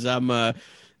because I'm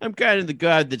kind of the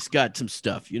guy that's got some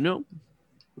stuff, you know?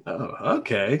 Oh,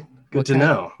 okay. Good What to kind-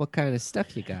 know. What kind of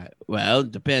stuff you got? Well,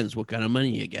 it depends what kind of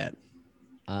money you got.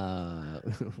 Well,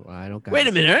 I don't got. Wait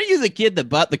a minute, aren't you the kid that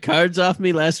bought the cards off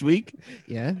me last week?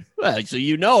 Yeah. Well, so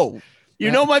you know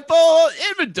my full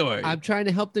inventory. I'm trying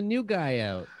to help the new guy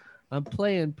out. I'm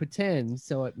playing pretend,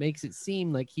 so it makes it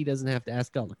seem like he doesn't have to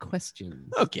ask all the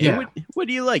questions. Okay, Yeah. what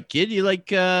do you like, kid? You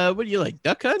like what do you like?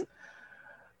 Duck hunt?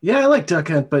 Yeah, I like duck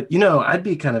hunt, but I'd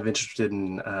be kind of interested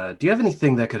in. Do you have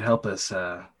anything that could help us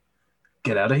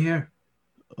get out of here?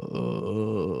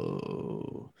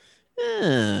 Oh,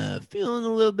 feeling a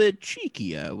little bit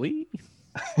cheeky, are we?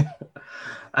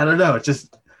 I don't know. It's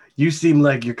just you seem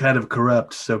like you're kind of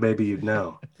corrupt, so maybe you'd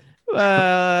know.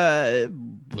 I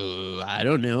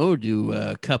don't know. Do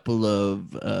a couple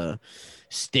of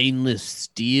stainless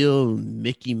steel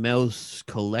Mickey Mouse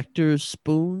collector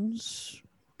spoons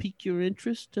pique your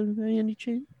interest by any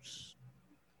chance?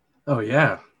 Oh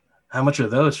yeah. How much are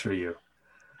those for you?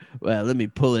 Well, let me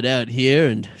pull it out here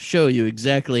and show you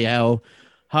exactly how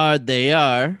hard they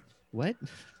are. What?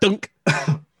 Dunk.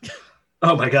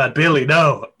 Oh my God, Billy,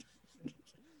 no.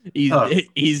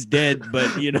 He's dead,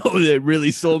 but they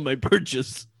really sold my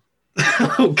purchase.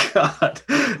 Oh God.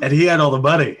 And he had all the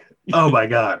money. Oh my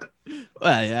God.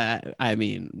 Well, I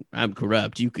mean, I'm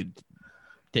corrupt. You could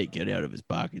take it out of his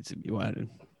pockets if you wanted.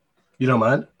 You don't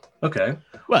mind? Okay.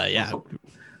 Well, yeah.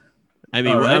 I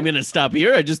mean, All right. I'm going to stop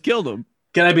here. I just killed him.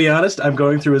 Can I be honest? I'm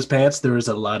going through his pants. There is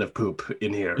a lot of poop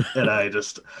in here. And I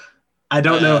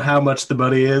don't know how much the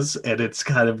money is, and it's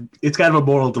kind of a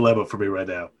moral dilemma for me right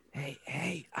now.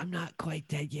 Hey, I'm not quite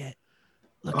dead yet.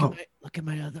 Oh. Look at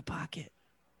my other pocket.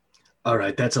 All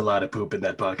right, that's a lot of poop in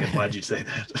that pocket. Why'd you say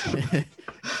that?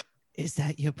 Is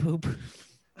that your poop?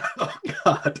 Oh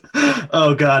God.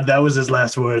 Oh God, that was his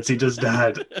last words. He just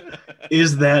died.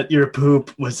 Is that your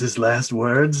poop was his last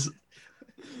words?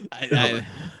 Hey,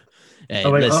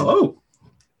 Listen. listen.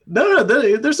 No,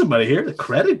 there's some money here. A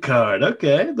credit card.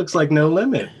 Okay. Looks like no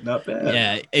limit. Not bad.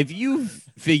 Yeah, if you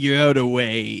figure out a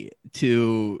way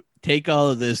to take all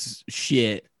of this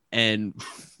shit and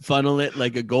funnel it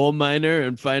like a gold miner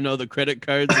and find all the credit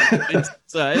cards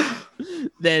inside,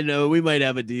 then we might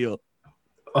have a deal.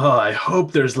 Oh, I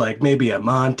hope there's like maybe a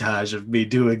montage of me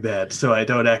doing that so I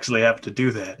don't actually have to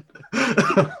do that.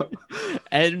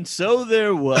 And so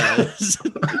there was.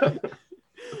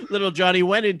 Little Johnny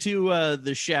went into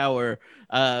the shower,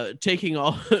 taking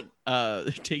all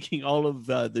of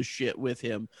the shit with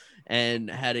him, and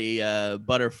had a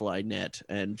butterfly net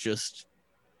and just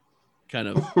kind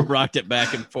of rocked it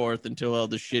back and forth until all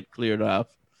the shit cleared off.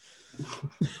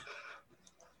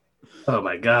 Oh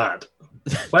my God.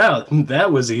 Wow,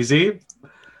 that was easy.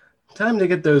 Time to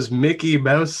get those Mickey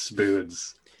Mouse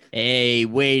spoons. Hey,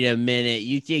 wait a minute.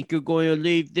 You think you're going to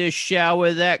leave this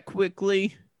shower that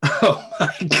quickly? Oh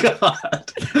my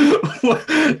God.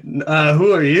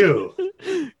 Who are you?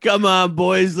 Come on,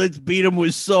 boys. Let's beat him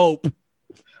with soap.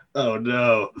 Oh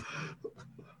no.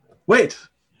 Wait.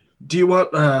 Do you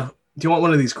want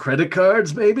one of these credit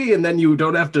cards, maybe? And then you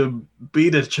don't have to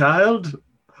beat a child?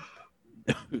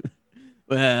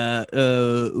 What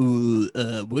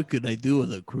could I do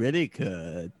with a credit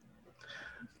card?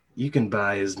 You can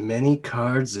buy as many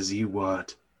cards as you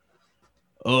want.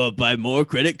 Oh, buy more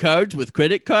credit cards with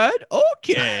credit card?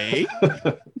 Okay.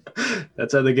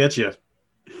 That's how they get you.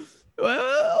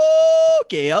 Well,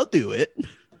 okay, I'll do it.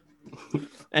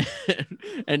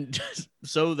 and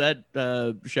so that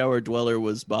shower dweller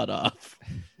was bought off.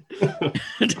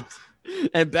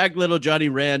 And back little Johnny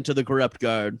ran to the corrupt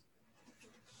guard.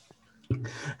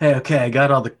 Hey, okay, I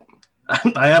got all the.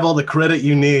 I have all the credit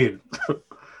you need.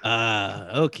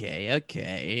 Okay.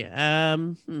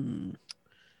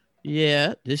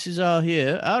 Yeah, this is all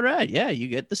here. All right, yeah, you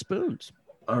get the spoons.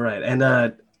 All right, and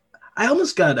I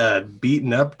almost got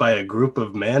beaten up by a group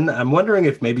of men. I'm wondering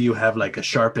if maybe you have like a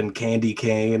sharpened candy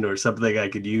cane or something I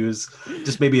could use,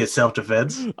 just maybe as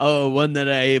self-defense. Oh, one that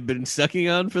I have been sucking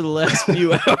on for the last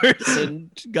few hours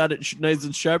and got it nice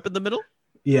and sharp in the middle.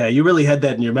 Yeah, you really had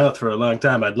that in your mouth for a long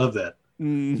time. I'd love that.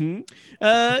 Mm-hmm.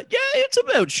 Yeah, it's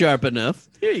about sharp enough.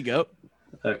 Here you go.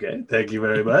 Okay, thank you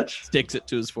very much. Sticks it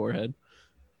to his forehead.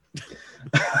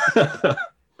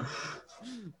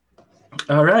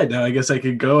 All right, now I guess I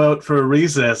could go out for a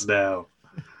recess now.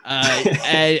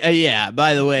 Yeah,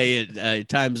 by the way,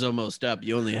 time's almost up.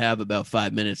 You only have about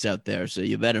 5 minutes out there, so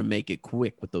you better make it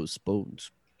quick with those spoons.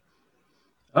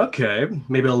 Okay,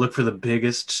 maybe I'll look for the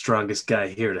biggest, strongest guy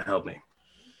here to help me.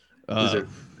 There's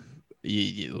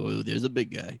a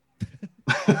big guy.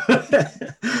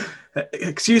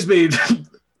 Excuse me,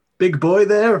 big boy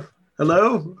there?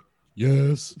 Hello?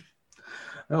 Yes.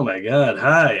 Oh my God,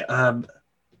 hi.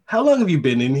 How long have you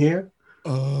been in here?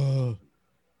 4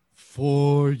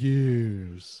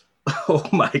 years. Oh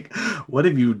my, what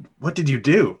did you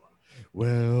do?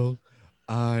 Well,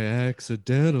 I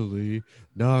accidentally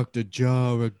knocked a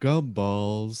jar of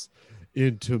gumballs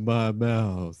into my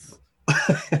mouth.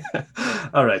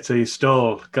 All right, so you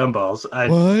stole gumballs.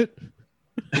 What?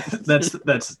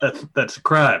 That's a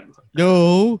crime.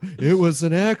 No, it was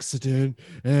an accident,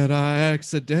 and I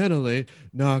accidentally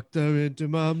knocked them into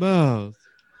my mouth.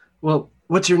 Well,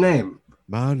 what's your name?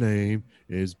 My name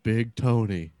is Big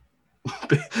Tony.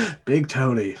 Big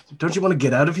Tony. Don't you want to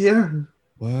get out of here?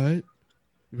 What?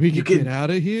 We can get out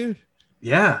of here?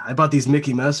 Yeah, I bought these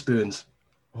Mickey Mouse spoons.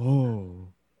 Oh.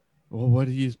 Well, what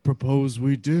do you propose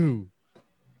we do?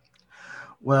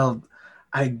 Well,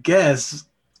 I guess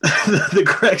the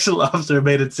correctional officer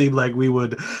made it seem like we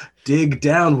would dig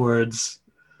downwards,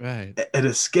 right, and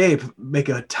escape, make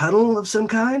a tunnel of some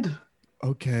kind.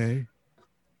 Okay,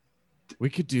 we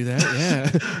could do that.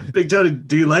 Yeah. Big Tony,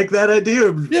 do you like that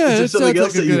idea? Or yeah, is it sounds like a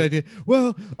good you... idea.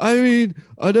 Well, I mean,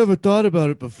 I never thought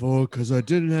about it before because I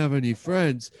didn't have any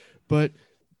friends, but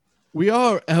we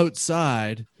are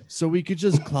outside, so we could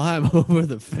just climb over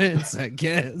the fence, I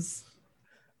guess.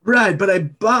 Right, but I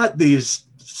bought these.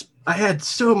 I had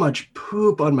so much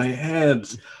poop on my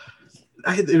hands.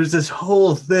 There was this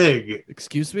whole thing.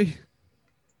 Excuse me?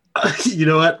 You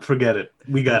know what? Forget it.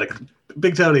 We got it.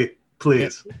 Big Tony,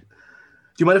 please. Yeah. Do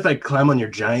you mind if I climb on your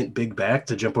giant big back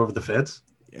to jump over the fence?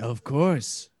 Of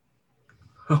course.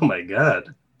 Oh my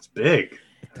God. It's big.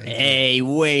 Hey,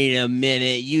 wait a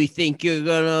minute. You think you're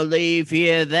gonna leave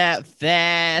here that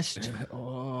fast?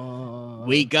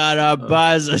 We got our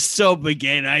bars of soap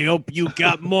again. I hope you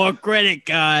got more credit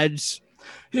cards.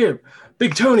 Here,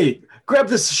 Big Tony, grab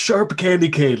this sharp candy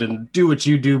cane and do what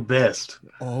you do best.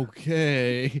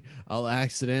 Okay. I'll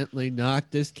accidentally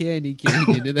knock this candy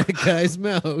cane into that guy's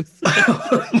mouth.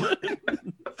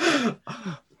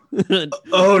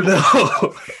 Oh,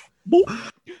 no.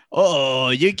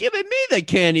 Oh, you're giving me the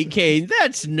candy cane.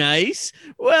 That's nice.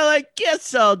 Well, I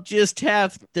guess I'll just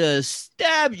have to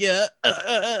stab you.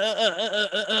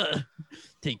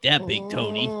 Take that, Big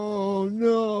Tony. Oh,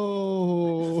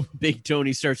 no. Big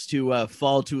Tony starts to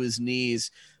fall to his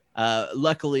knees.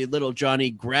 Luckily, little Johnny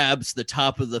grabs the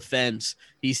top of the fence.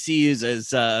 He sees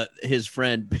as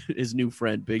his new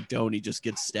friend, Big Tony, just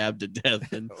gets stabbed to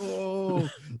death. And oh,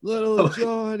 little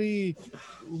Johnny,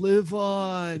 live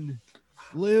on.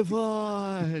 Live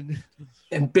on.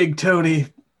 And Big Tony,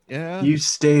 yeah, you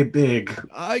stay big.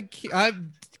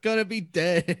 I'm gonna be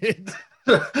dead.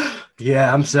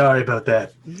 Yeah, I'm sorry about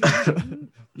that.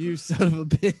 You son of a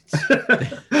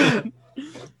bitch.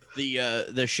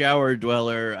 The shower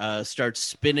dweller starts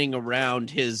spinning around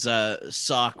his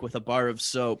sock with a bar of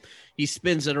soap. He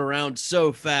spins it around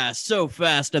so fast,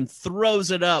 and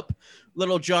throws it up.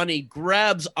 Little Johnny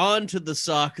grabs onto the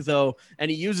sock, though,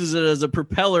 and he uses it as a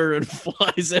propeller and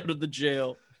flies out of the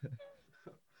jail.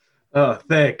 Oh,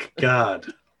 thank God.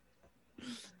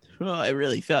 Well, I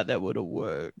really thought that would have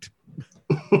worked.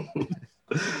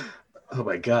 Oh,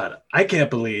 my God. I can't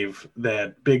believe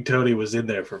that Big Tony was in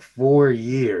there for 4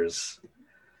 years,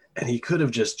 and he could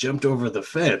have just jumped over the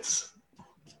fence.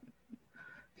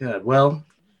 God, well,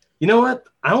 you know what?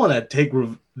 I want to take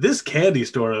this candy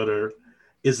store owner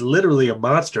is literally a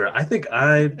monster. I think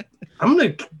I'm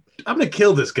gonna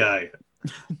kill this guy.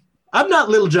 I'm not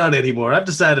Little John anymore. I've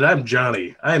decided I'm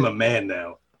Johnny. I am a man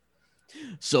now.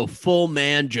 So full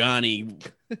man Johnny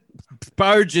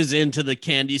barges into the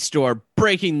candy store,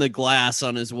 breaking the glass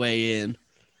on his way in.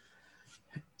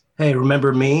 Hey,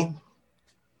 remember me?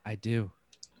 I do.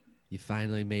 You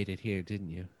finally made it here, didn't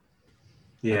you?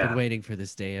 I've Yeah. been waiting for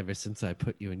this day ever since I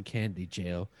put you in candy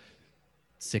jail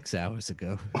 6 hours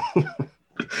ago.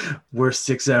 Worst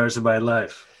 6 hours of my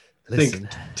life. I Listen,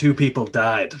 think 2 people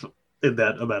died in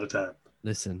that amount of time.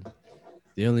 listen.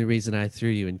 The only reason I threw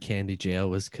you in candy jail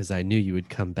was because I knew you would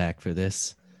come back for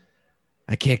this.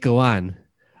 I can't go on.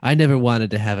 I never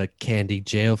wanted to have a candy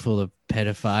jail full of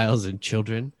pedophiles and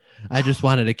children. I just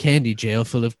wanted a candy jail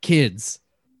full of kids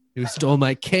who stole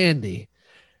my candy.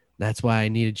 That's why I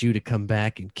needed you to come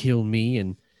back and kill me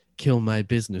and kill my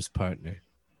business partner,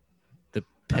 the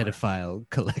pedophile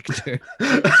collector.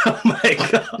 Oh my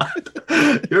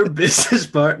God. Your business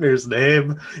partner's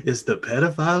name is the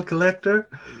pedophile collector?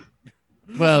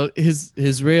 Well,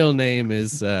 his real name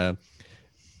is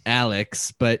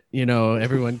Alex, but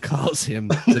everyone calls him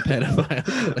the pedophile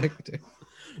collector.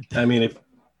 I mean, if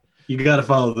you got to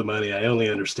follow the money, I only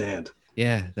understand.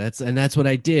 Yeah, that's what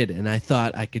I did, and I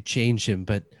thought I could change him,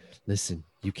 but listen,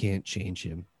 you can't change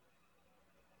him.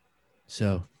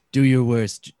 So do your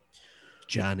worst,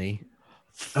 Johnny.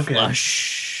 Okay.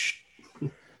 Flush.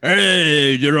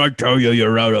 Hey, did I tell you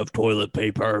you're out of toilet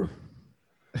paper?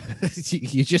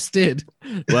 You just did.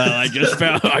 Well, I just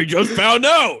found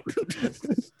out.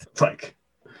 It's like,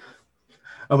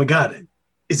 oh my God,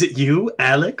 is it you,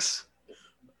 Alex?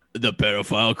 The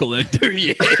pedophile collector,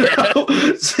 yeah.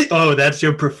 Oh, that's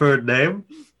your preferred name?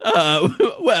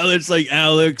 Well, it's like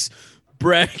Alex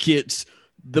brackets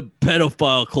the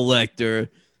pedophile collector,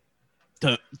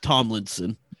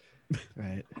 Tomlinson.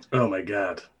 Right. Oh my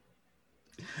God.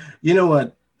 You know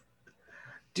what?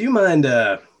 Do you mind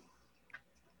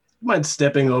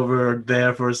stepping over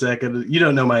there for a second? You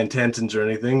don't know my intentions or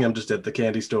anything. I'm just at the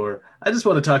candy store. I just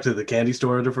want to talk to the candy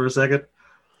store owner for a second.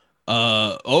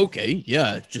 Okay,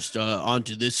 yeah, just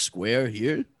onto this square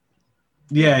here.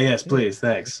 Yeah, yes, please.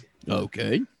 Thanks.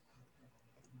 Okay.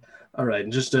 All right.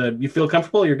 And just you feel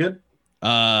comfortable? You're good?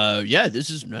 Yeah,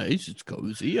 this is nice. It's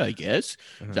cozy, I guess.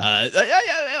 Uh-huh.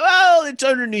 Well, it's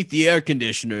underneath the air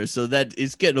conditioner, so that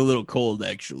it's getting a little cold,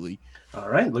 actually. All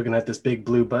right. Looking at this big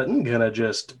blue button, gonna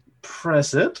just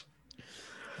press it.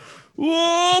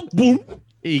 Whoa, boom.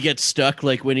 He gets stuck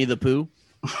like Winnie the Pooh.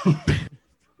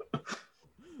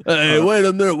 Hey, wait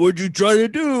a minute. What'd you try to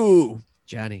do?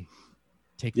 Johnny,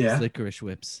 take Yeah? these licorice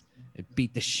whips and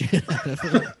beat the shit out of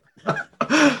him.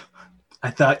 I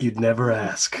thought you'd never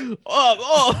ask. You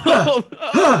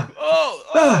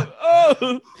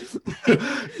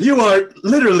are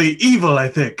literally evil, I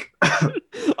think.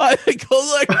 I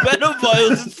collect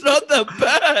pedophiles. It's not that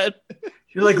bad.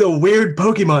 You're like the weird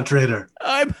Pokemon trader.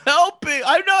 I'm helping.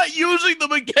 I'm not using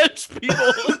them against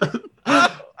people.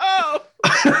 Oh.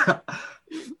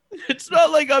 It's not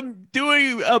like I'm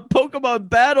doing a Pokemon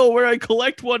battle where I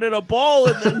collect one in a ball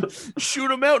and then shoot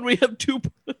them out and we have 2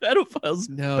 pedophiles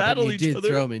No, battle but you each did other.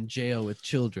 throw him in jail with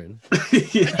children.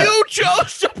 Yeah. You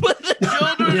chose to put the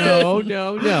children in.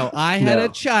 No. I had No. a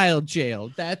child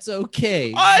jail. That's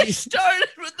okay. I started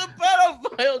with the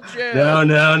pedophile jail.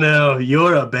 No.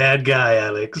 You're a bad guy,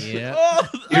 Alex. Yeah. Oh,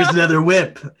 Here's another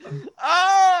whip.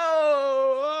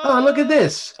 Oh, look at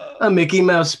this. A Mickey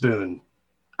Mouse spoon.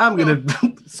 I'm going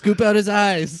to... Scoop out his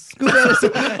eyes. Scoop out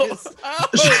his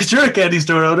eyes. Sure, candy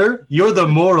store owner. You're the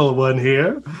moral one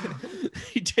here.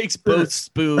 He takes both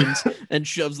spoons and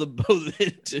shoves them both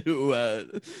into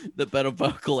the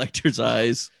pedophile collector's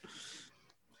eyes.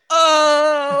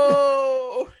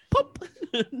 Oh! Pop.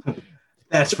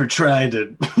 That's for trying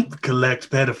to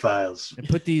collect pedophiles. And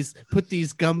put these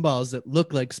gumballs that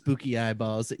look like spooky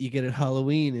eyeballs that you get at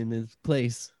Halloween in his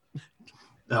place.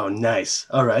 Oh, nice.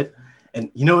 All right. And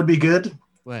you know what would be good?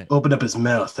 What? Open up his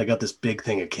mouth. I got this big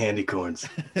thing of candy corns.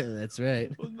 That's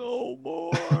right. No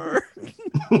more.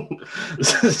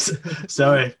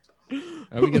 Sorry.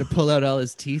 Are we gonna pull out all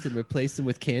his teeth and replace them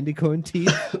with candy corn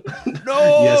teeth?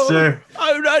 No. Yes, sir.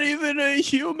 I'm not even a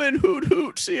human. Hoot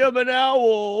hoot. See, I'm an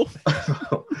owl.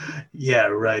 Yeah,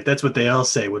 right. That's what they all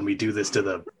say when we do this to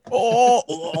them.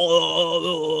 Oh.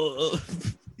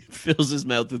 Fills his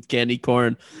mouth with candy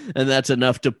corn, and that's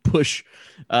enough to push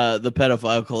the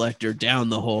pedophile collector down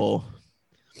the hole.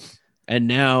 And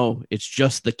now it's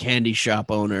just the candy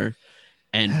shop owner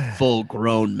and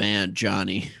full-grown man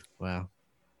Johnny. Wow.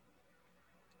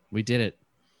 We did it.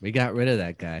 We got rid of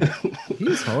that guy. He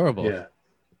was horrible. Yeah.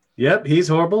 Yep, he's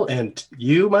horrible. And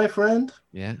you, my friend,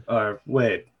 Yeah.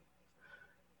 wait.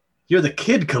 You're the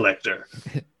kid collector.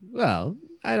 Well,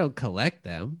 I don't collect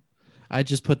them. I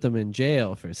just put them in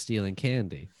jail for stealing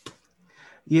candy.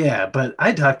 Yeah, but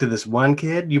I talked to this one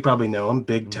kid. You probably know him,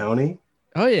 Big Tony.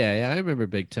 Oh yeah, I remember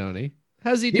Big Tony.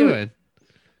 How's he He was- doing?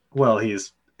 Well,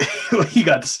 he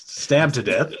got stabbed to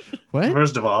death. What?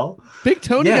 First of all, Big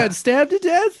Tony Yeah. got stabbed to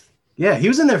death? yeah, he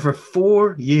was in there for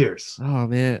 4 years. Oh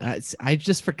man, I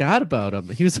just forgot about him.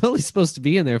 He was only supposed to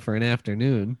be in there for an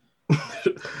afternoon.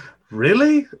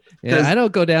 Really? Yeah, 'Cause- I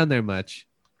don't go down there much.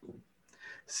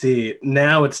 See,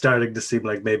 now it's starting to seem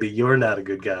like maybe you're not a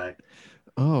good guy.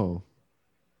 Oh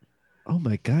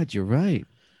my God, you're right.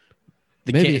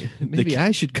 The Maybe ca- maybe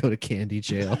I should go to candy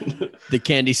jail. The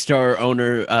candy store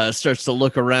owner starts to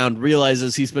look around,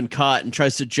 realizes he's been caught, and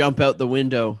tries to jump out the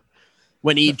window.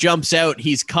 When he jumps out,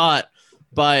 he's caught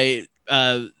by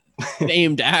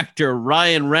famed actor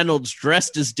Ryan Reynolds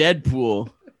dressed as Deadpool.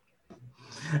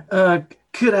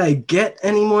 Could I get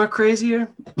any more crazier?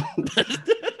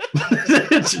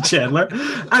 Chandler.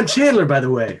 I'm Chandler, by the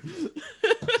way.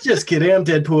 Just kidding. I'm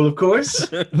Deadpool, of course.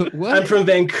 What? I'm from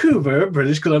Vancouver,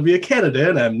 British Columbia, Canada,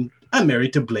 and I'm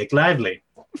married to Blake Lively.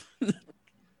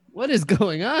 What is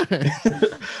going on?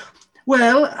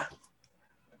 Well,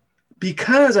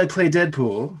 because I play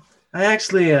Deadpool, I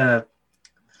actually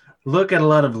look at a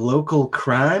lot of local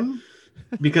crime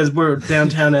because we're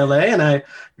downtown LA, and I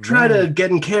try to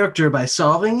get in character by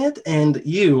solving it, and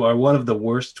you are one of the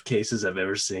worst cases I've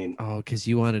ever seen. Oh, because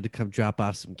you wanted to come drop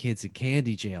off some kids in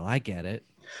candy jail. I get it.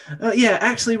 Yeah,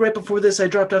 actually, right before this, I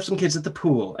dropped off some kids at the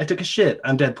pool. I took a shit.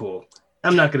 I'm Deadpool.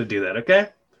 I'm not going to do that, okay?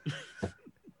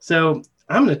 So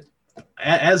I'm going to,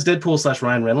 as Deadpool /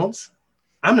 Ryan Reynolds,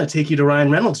 I'm going to take you to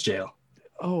Ryan Reynolds jail.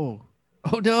 Oh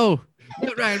no.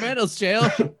 Not Ryan Reynolds jail.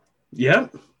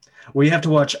 Yep. Where you have to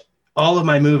watch all of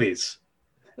my movies.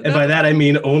 And by that, I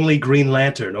mean only Green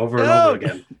Lantern over and over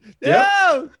again. Yep.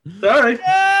 No! Sorry.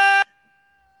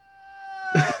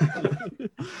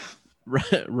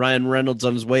 Ryan Reynolds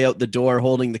on his way out the door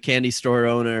holding the candy store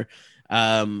owner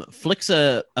flicks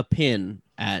a pin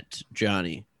at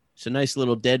Johnny. It's a nice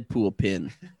little Deadpool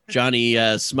pin. Johnny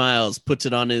smiles, puts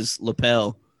it on his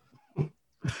lapel.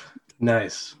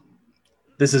 Nice.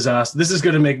 This is awesome. This is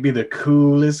going to make me the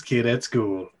coolest kid at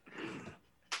school.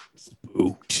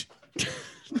 Spooked.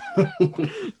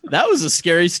 That was a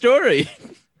scary story.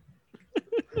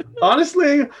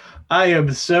 Honestly, I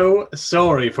am so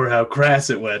sorry for how crass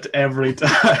it went every time.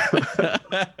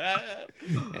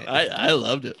 I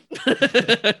loved it.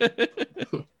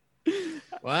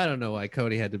 Well, I don't know why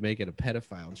Cody had to make it a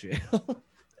pedophile jail.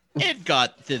 It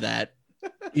got to that.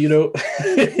 You know,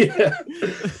 yeah.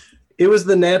 It was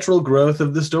the natural growth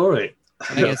of the story.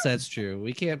 I guess that's true.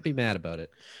 We can't be mad about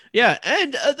it. Yeah,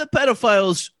 and the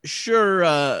pedophiles sure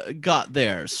got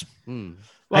theirs. Hmm.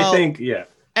 Well, I think, yeah.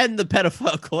 and the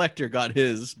pedophile collector got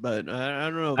his, but I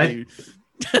don't know.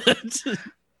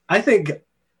 I think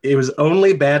it was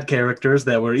only bad characters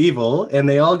that were evil, and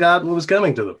they all got what was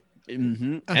coming to them.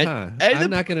 Mm-hmm. Uh-huh. And I'm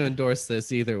not going to endorse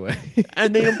this either way.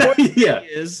 And the important Yeah. thing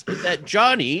is that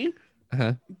Johnny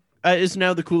Uh-huh. is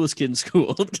now the coolest kid in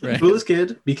school. Right. Coolest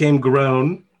kid, became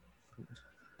grown,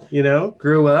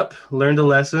 grew up, learned a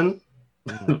lesson.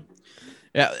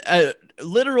 Yeah,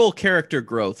 literal character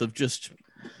growth of just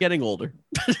getting older.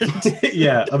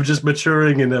 Yeah, I'm just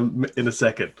maturing in a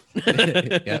second.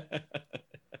 Yeah.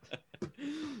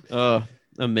 Oh,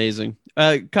 amazing.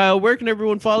 Kyle, where can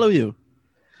everyone follow you?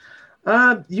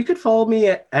 You could follow me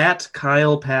at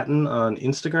Kyle Patan on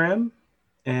Instagram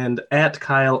and at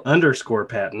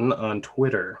Kyle_Patan on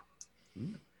Twitter.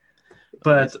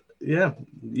 But yeah,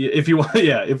 if you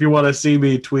want to see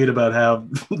me tweet about how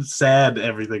sad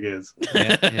everything is,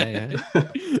 Yeah.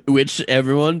 Which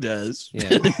everyone does.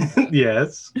 Yeah.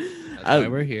 yes. That's why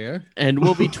we're here. And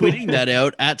we'll be tweeting that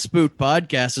out at Spook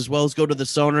Podcast, as well as go to the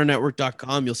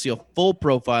sonarnetwork.com. You'll see a full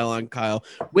profile on Kyle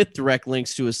with direct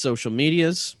links to his social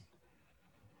medias.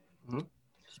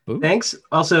 Spook. Thanks.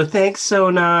 Also, thanks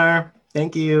Sonar.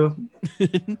 Thank you.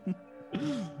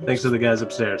 Thanks to the guys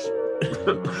upstairs.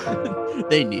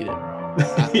 They need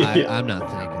it. I'm not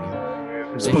thanking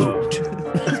you. Spooked.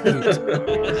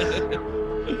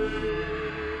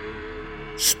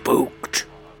 Spooked.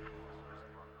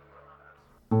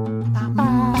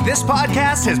 This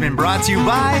podcast has been brought to you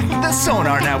by the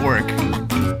Sonar Network.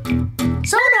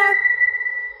 Sonar!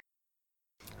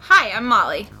 Hi, I'm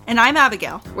Molly. And I'm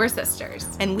Abigail, We're sisters.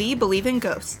 and we believe in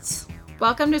ghosts.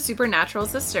 Welcome to Supernatural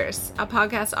Sisters, a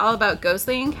podcast all about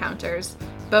ghostly encounters,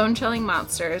 bone-chilling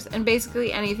monsters, and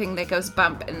basically anything that goes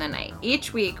bump in the night.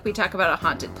 Each week, we talk about a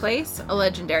haunted place, a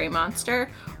legendary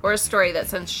monster, or a story that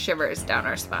sends shivers down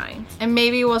our spines. And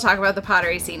maybe we'll talk about the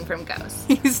pottery scene from Ghost.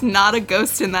 He's not a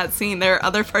ghost in that scene. There are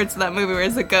other parts of that movie where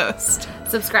he's a ghost.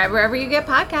 Subscribe wherever you get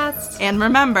podcasts. And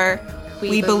remember,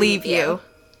 we believe you. you.